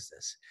cookie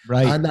business.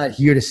 Right. I'm not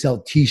here to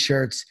sell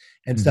t-shirts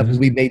and stuff, because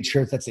we made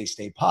shirts that say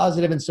stay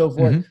positive and so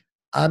forth.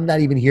 I'm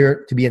not even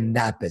here to be in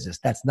that business.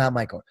 That's not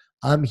my core.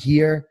 I'm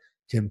here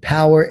to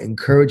empower,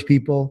 encourage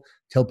people,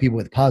 to help people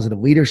with positive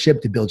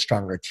leadership, to build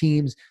stronger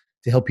teams,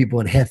 to help people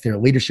enhance their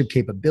leadership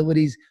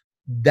capabilities.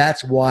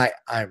 That's why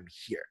I'm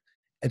here.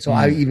 And so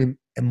I even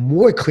am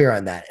more clear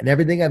on that. And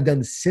everything I've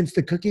done since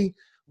the cookie,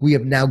 we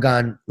have now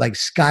gone like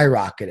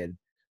skyrocketed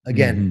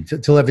again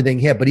till everything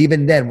hit. But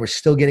even then, we're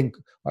still getting,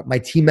 my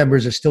team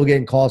members are still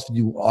getting calls to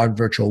do our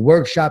virtual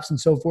workshops and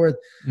so forth.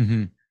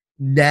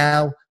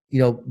 Now,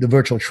 the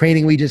virtual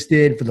training we just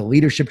did for the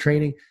leadership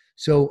training.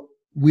 So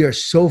we are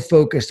so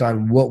focused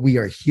on what we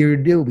are here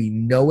to do. We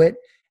know it.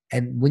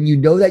 And when you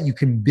know that, you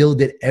can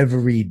build it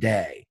every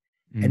day.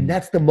 And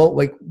that's the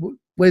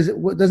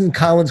what doesn't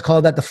Collins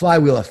call that? The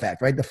flywheel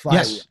effect, right? The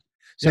flywheel. Yes.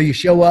 So you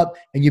show up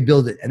and you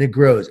build it and it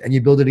grows and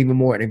you build it even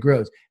more and it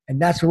grows. And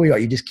that's where we are.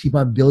 You just keep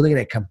on building and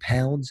it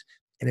compounds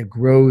and it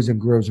grows and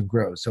grows and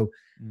grows. So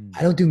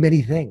I don't do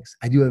many things.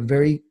 I do a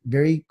very,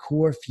 very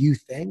core few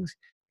things,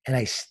 and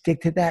I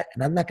stick to that.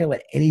 And I'm not going to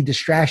let any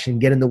distraction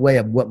get in the way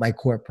of what my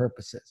core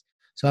purpose is.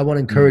 So I want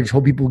to encourage,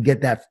 hope people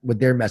get that with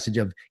their message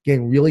of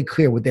getting really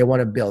clear what they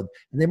want to build.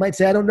 And they might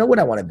say, I don't know what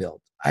I want to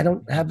build. I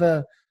don't have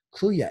a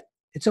clue yet.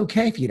 It's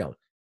okay if you don't.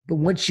 But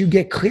once you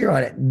get clear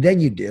on it, then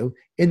you do.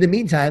 In the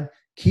meantime,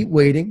 keep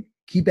waiting,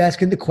 keep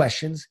asking the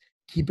questions,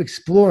 keep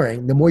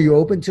exploring. The more you're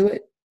open to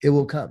it, it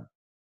will come.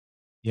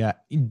 Yeah,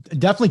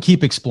 definitely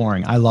keep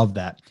exploring. I love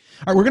that.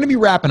 All right, we're going to be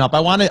wrapping up. I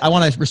want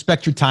to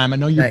respect your time. I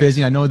know you're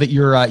busy. I know that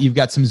you've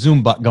got some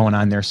Zoom butt going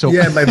on there. So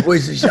yeah, my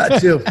voice is shot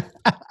too.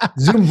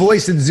 Zoom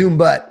voice and Zoom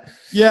butt.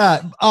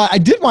 Yeah, I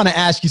did want to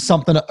ask you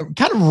something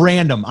kind of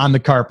random on the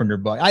Carpenter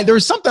book. There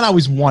was something I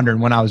was wondering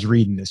when I was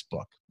reading this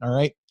book. All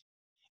right,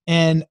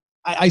 and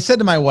I said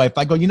to my wife,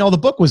 I go, the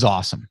book was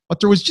awesome, but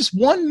there was just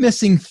one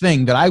missing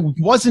thing that I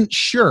wasn't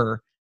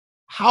sure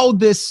how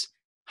this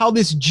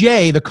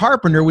Jay, the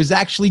carpenter, was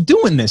actually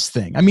doing this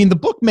thing. I mean, the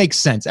book makes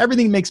sense.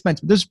 Everything makes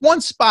sense. But there's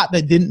one spot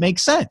that didn't make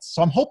sense.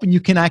 So I'm hoping you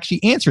can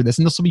actually answer this,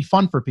 and this will be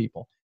fun for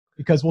people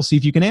because we'll see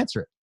if you can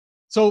answer it.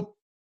 So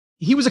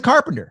he was a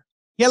carpenter.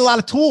 He had a lot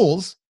of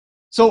tools.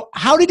 So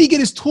how did he get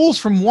his tools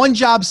from one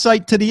job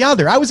site to the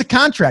other? I was a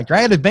contractor.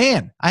 I had a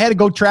van. I had to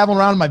go travel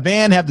around in my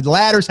van, have the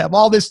ladders, have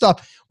all this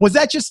stuff.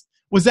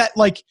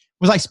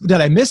 Did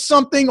I miss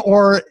something,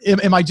 or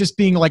am I just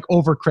being like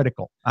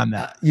overcritical on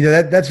that?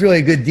 That's really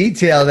a good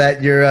detail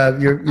that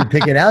you're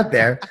picking out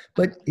there.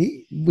 But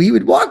he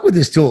would walk with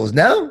his tools.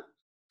 No,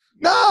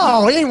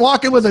 he ain't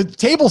walking with a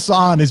table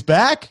saw on his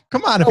back.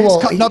 Come on, if he's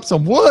cutting up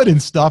some wood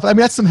and stuff. I mean,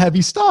 that's some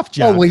heavy stuff,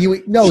 John. Oh well,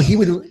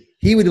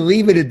 he would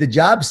leave it at the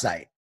job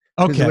site.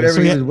 Okay,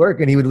 whatever he was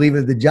working, he would leave it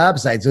at the job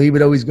site. So he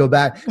would always go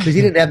back because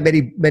he didn't have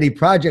many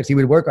projects he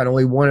would work on,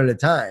 only one at a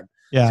time.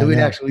 Yeah. So we'd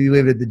actually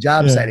live at the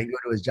job Yeah. site and go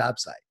to his job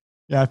site.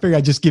 Yeah, I figured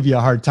I'd just give you a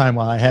hard time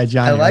while I had you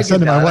on. I said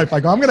to my wife, I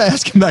go, I'm going to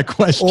ask him that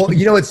question. Well,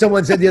 you know what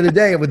someone said the other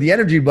day with the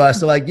energy bus?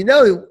 They're like, he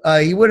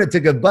wouldn't have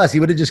took a bus. He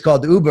would have just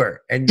called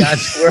Uber and got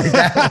to work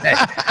that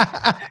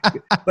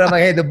way. But I'm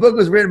like, hey, the book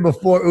was written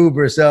before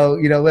Uber. So,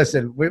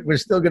 listen, we're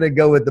still going to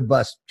go with the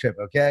bus trip,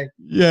 okay?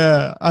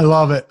 Yeah, I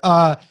love it.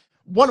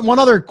 One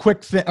other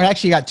quick thing, or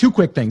actually I got two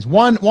quick things.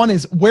 One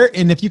is where,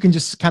 and if you can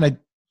just kind of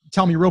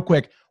tell me real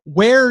quick,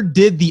 where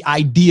did the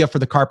idea for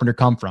the Carpenter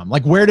come from?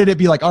 Like, where did it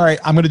be like, all right,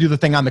 I'm going to do the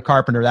thing on the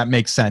Carpenter. That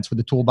makes sense with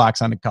the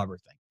toolbox on the cover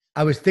thing.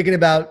 I was thinking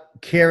about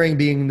caring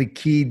being the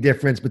key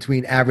difference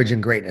between average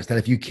and greatness. That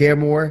if you care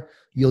more,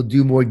 you'll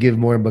do more, give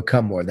more, and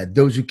become more. That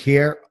those who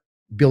care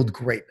build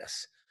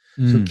greatness.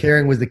 So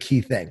caring was the key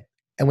thing.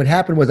 And what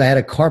happened was I had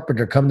a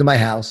carpenter come to my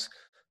house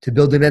to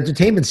build an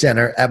entertainment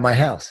center at my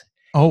house.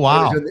 Oh,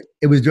 wow.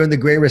 It was during the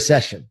Great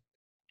Recession.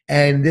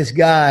 And this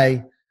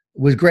guy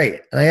was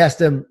great. And I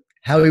asked him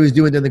how he was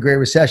doing during the Great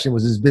Recession.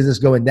 Was his business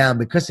going down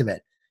because of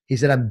it? He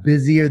said, I'm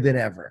busier than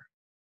ever.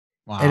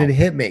 Wow. And it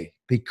hit me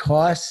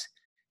because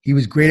he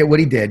was great at what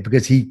he did,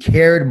 because he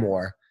cared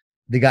more.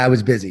 The guy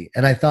was busy.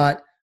 And I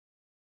thought,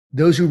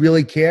 those who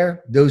really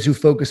care, those who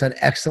focus on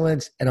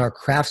excellence and are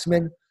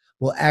craftsmen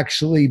will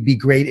actually be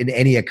great in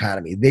any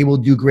economy. They will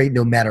do great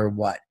no matter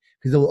what,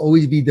 because there will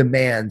always be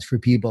demands for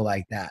people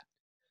like that.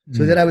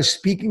 So then I was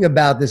speaking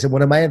about this at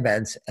one of my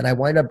events, and I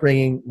wind up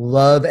bringing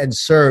love and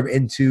serve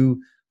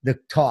into the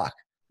talk.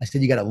 I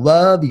said, you got to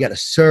love, you got to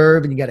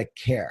serve, and you got to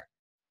care.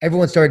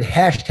 Everyone started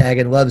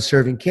hashtagging love,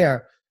 serve, and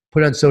care,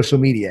 put it on social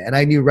media. And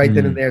I knew right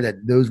then and there that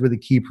those were the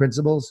key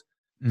principles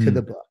to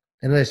the book.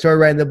 And then I started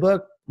writing the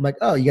book. I'm like,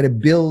 oh, you got to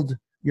build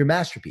your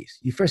masterpiece.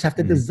 You first have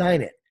to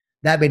design it.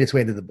 That made its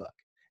way into the book.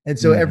 And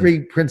so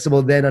every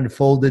principle then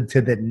unfolded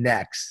to the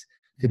next,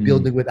 to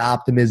building with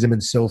optimism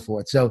and so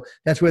forth. So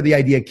that's where the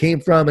idea came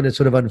from, and it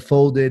sort of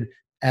unfolded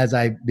as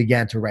I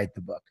began to write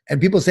the book.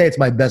 And people say it's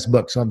my best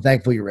book, so I'm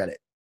thankful you read it.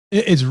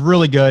 It's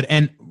really good.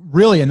 And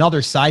really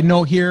another side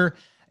note here,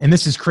 and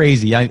this is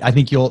crazy. I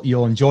think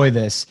you'll enjoy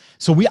this.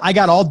 So I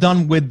got all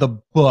done with the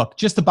book,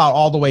 just about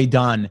all the way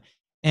done.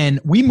 And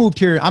we moved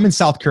here. I'm in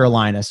South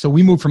Carolina. So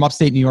we moved from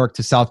upstate New York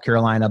to South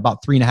Carolina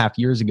about 3.5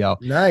 years ago.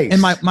 Nice.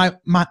 And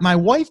my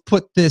wife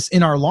put this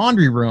in our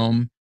laundry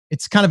room.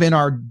 It's kind of in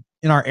our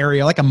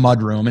area, like a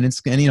mud room. And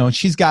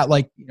she's got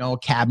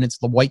cabinets,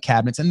 the white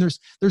cabinets. And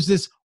there's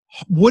this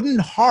wooden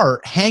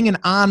heart hanging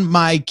on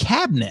my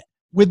cabinet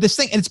with this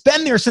thing. And it's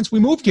been there since we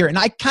moved here. And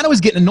I kind of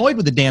was getting annoyed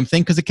with the damn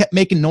thing because it kept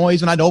making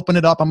noise when I'd open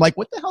it up. I'm like,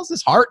 what the hell's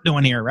this heart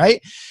doing here?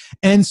 Right.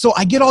 And so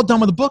I get all done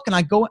with the book and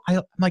I'm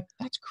like,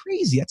 that's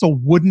crazy. That's a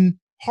wooden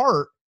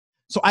heart.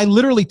 So I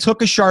literally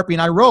took a Sharpie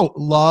and I wrote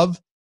love,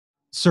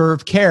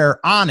 serve, care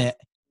on it.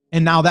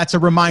 And now that's a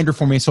reminder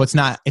for me. So it's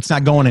not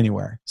going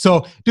anywhere.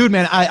 So dude,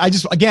 man, I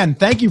just, again,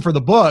 thank you for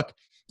the book,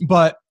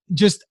 but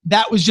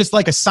that was just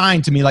like a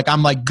sign to me. Like,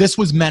 I'm like, this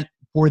was meant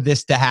for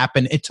this to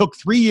happen. It took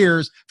 3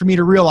 years for me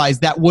to realize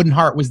that wooden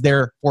heart was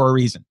there for a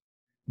reason.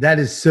 That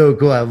is so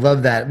cool. I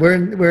love that.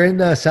 We're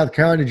in South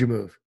Carolina. Did you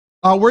move?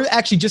 We're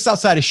actually just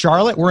outside of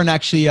Charlotte. We're in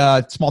actually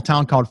a small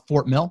town called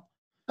Fort Mill.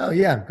 Oh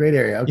yeah. Great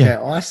area. Okay. Yeah.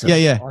 Awesome.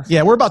 Yeah. Awesome.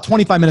 Yeah. We're about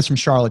 25 minutes from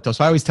Charlotte though.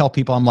 So I always tell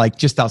people I'm like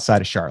just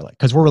outside of Charlotte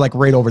because we're like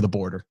right over the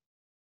border.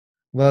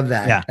 Love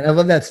that. Yeah. And I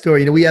love that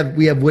story. We have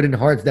wooden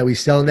hearts that we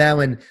sell now,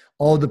 and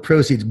all the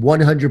proceeds,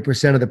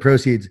 100% of the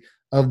proceeds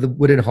of the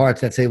wooden hearts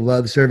that say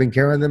love, serve, and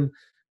care on them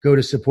go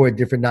to support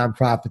different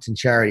nonprofits and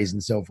charities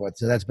and so forth.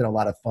 So that's been a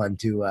lot of fun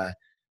to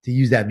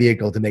use that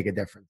vehicle to make a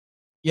difference.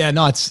 Yeah,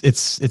 no,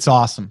 it's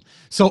awesome.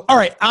 So, all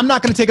right, I'm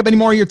not going to take up any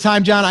more of your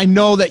time, John. I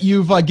know that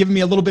you've given me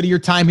a little bit of your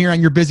time here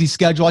on your busy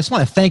schedule. I just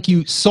want to thank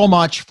you so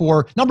much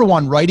for, number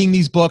one, writing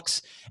these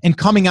books and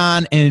coming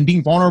on and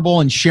being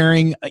vulnerable and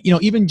sharing,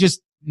 even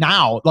just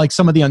now, like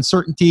some of the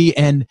uncertainty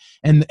and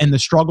the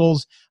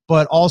struggles,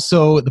 but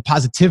also the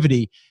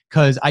positivity,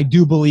 because I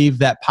do believe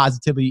that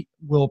positivity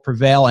will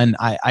prevail. And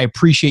I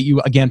appreciate you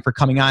again for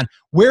coming on.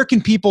 Where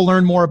can people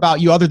learn more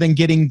about you other than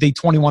getting the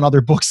 21 other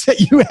books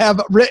that you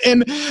have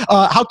written?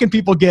 How can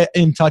people get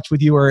in touch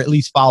with you or at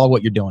least follow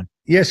what you're doing?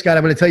 Yeah, Scott,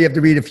 I'm going to tell you have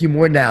to read a few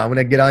more now. I'm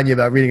going to get on you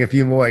about reading a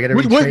few more. I got to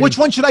read which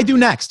one should I do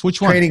next?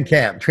 Which one? Training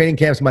Camp. Training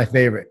Camp's my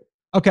favorite.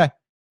 Okay.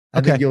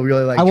 I think you'll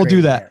really like I will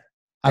do that. Camp.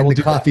 I will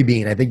do Coffee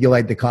Bean. I think you'll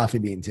like the Coffee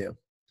Bean too.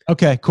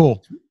 Okay,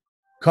 cool.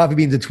 Coffee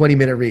Bean's a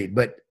 20-minute read,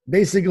 but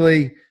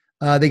basically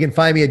they can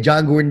find me at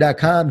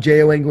johngordon.com,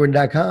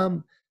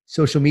 JONGordon.com,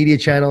 social media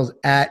channels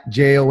at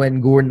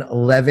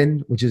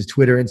JONGordon11, which is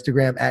Twitter,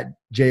 Instagram at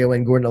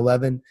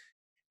JONGordon11.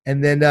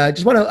 And then I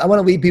want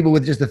to leave people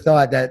with just the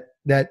thought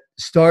that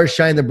stars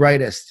shine the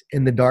brightest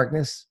in the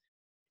darkness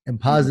and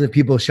positive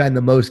people shine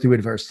the most through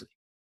adversity.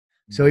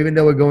 So even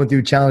though we're going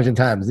through challenging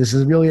times, this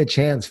is really a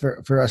chance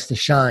for us to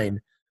shine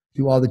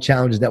through all the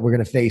challenges that we're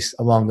going to face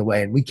along the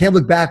way. And we can't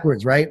look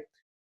backwards, right?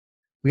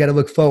 We got to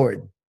look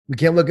forward. We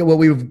can't look at what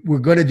we're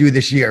going to do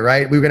this year,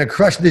 right? We're going to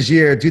crush this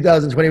year.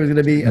 2020 was going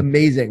to be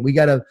amazing. We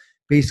got to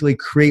basically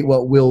create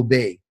what will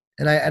be.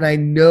 And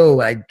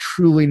I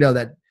truly know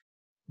that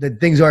that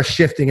things are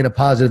shifting in a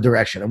positive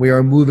direction, and we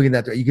are moving in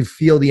that direction. You can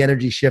feel the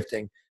energy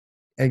shifting,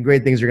 and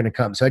great things are going to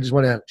come. So I just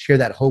want to share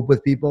that hope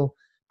with people,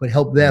 but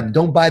help them.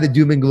 Don't buy the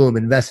doom and gloom.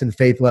 Invest in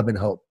faith, love, and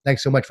hope.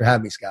 Thanks so much for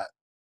having me, Scott.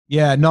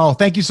 Yeah, no,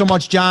 thank you so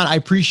much, John. I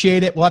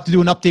appreciate it. We'll have to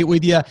do an update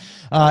with you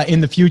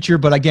in the future.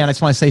 But again, I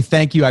just want to say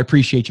thank you. I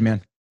appreciate you,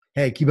 man.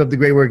 Hey, keep up the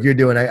great work you're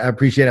doing. I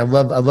appreciate it. I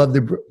love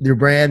your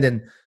brand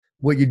and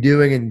what you're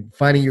doing and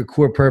finding your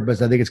core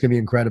purpose. I think it's going to be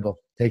incredible.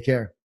 Take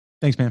care.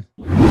 Thanks, man.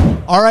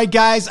 All right,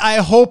 guys, I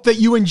hope that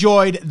you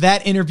enjoyed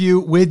that interview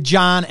with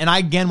John. And I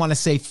again want to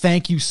say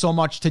thank you so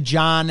much to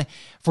John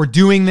for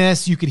doing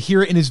this. You could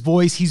hear it in his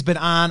voice. He's been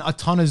on a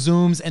ton of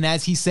Zooms. And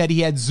as he said, he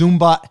had Zoom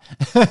butt.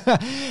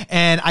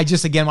 And I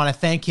just, again, want to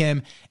thank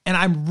him. And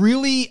I'm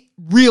really,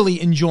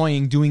 really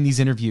enjoying doing these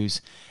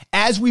interviews.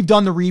 As we've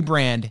done the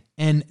rebrand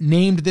and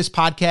named this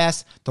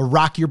podcast the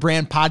Rock Your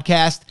Brand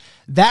Podcast,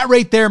 that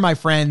right there, my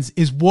friends,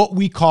 is what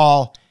we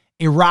call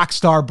a rock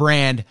star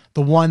brand,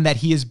 the one that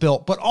he has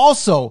built, but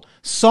also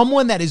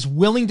someone that is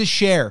willing to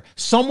share,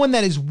 someone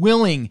that is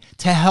willing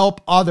to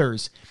help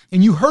others.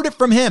 And you heard it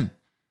from him.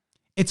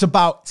 It's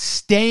about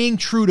staying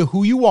true to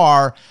who you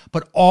are,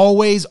 but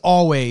always,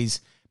 always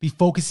be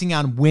focusing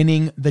on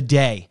winning the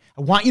day.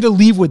 I want you to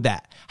leave with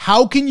that.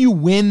 How can you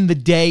win the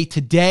day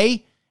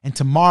today and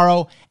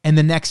tomorrow and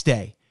the next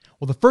day?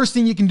 Well, the first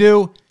thing you can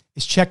do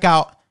is check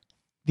out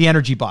The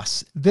Energy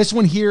Bus. This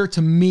one here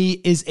to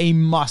me is a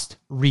must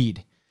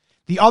read.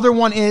 The other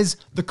one is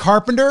The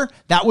Carpenter.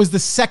 That was the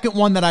second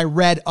one that I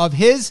read of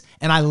his,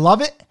 and I love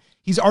it.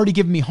 He's already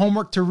given me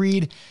homework to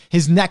read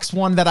his next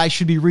one that I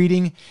should be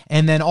reading.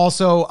 And then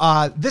also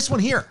this one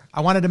here.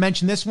 I wanted to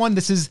mention this one.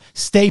 This is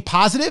Stay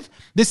Positive.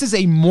 This is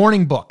a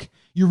morning book.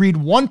 You read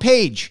one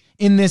page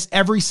in this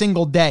every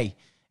single day,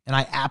 and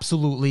I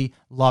absolutely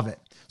love it.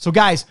 So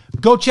guys,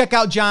 go check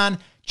out John.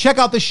 Check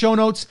out the show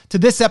notes to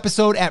this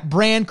episode at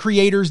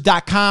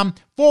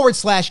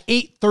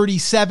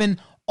brandcreators.com/837.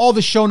 All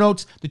the show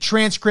notes, the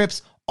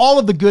transcripts, all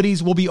of the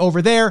goodies will be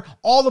over there.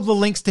 All of the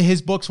links to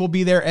his books will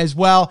be there as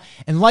well.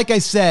 And like I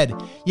said,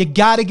 you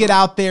got to get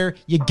out there.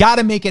 You got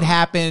to make it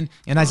happen.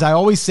 And as I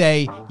always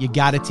say, you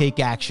got to take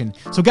action.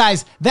 So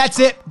guys, that's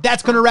it.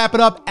 That's going to wrap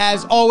it up.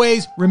 As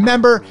always,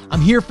 remember,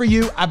 I'm here for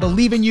you. I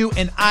believe in you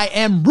and I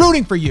am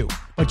rooting for you.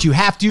 But you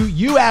have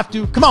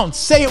to. Come on,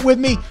 say it with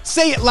me.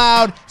 Say it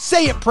loud.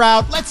 Say it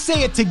proud. Let's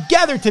say it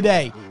together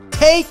today.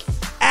 Take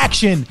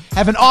action.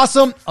 Have an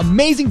awesome,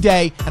 amazing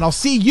day, and I'll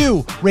see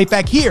you right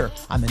back here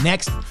on the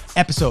next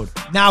episode.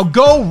 Now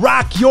go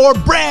rock your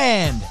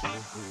brand.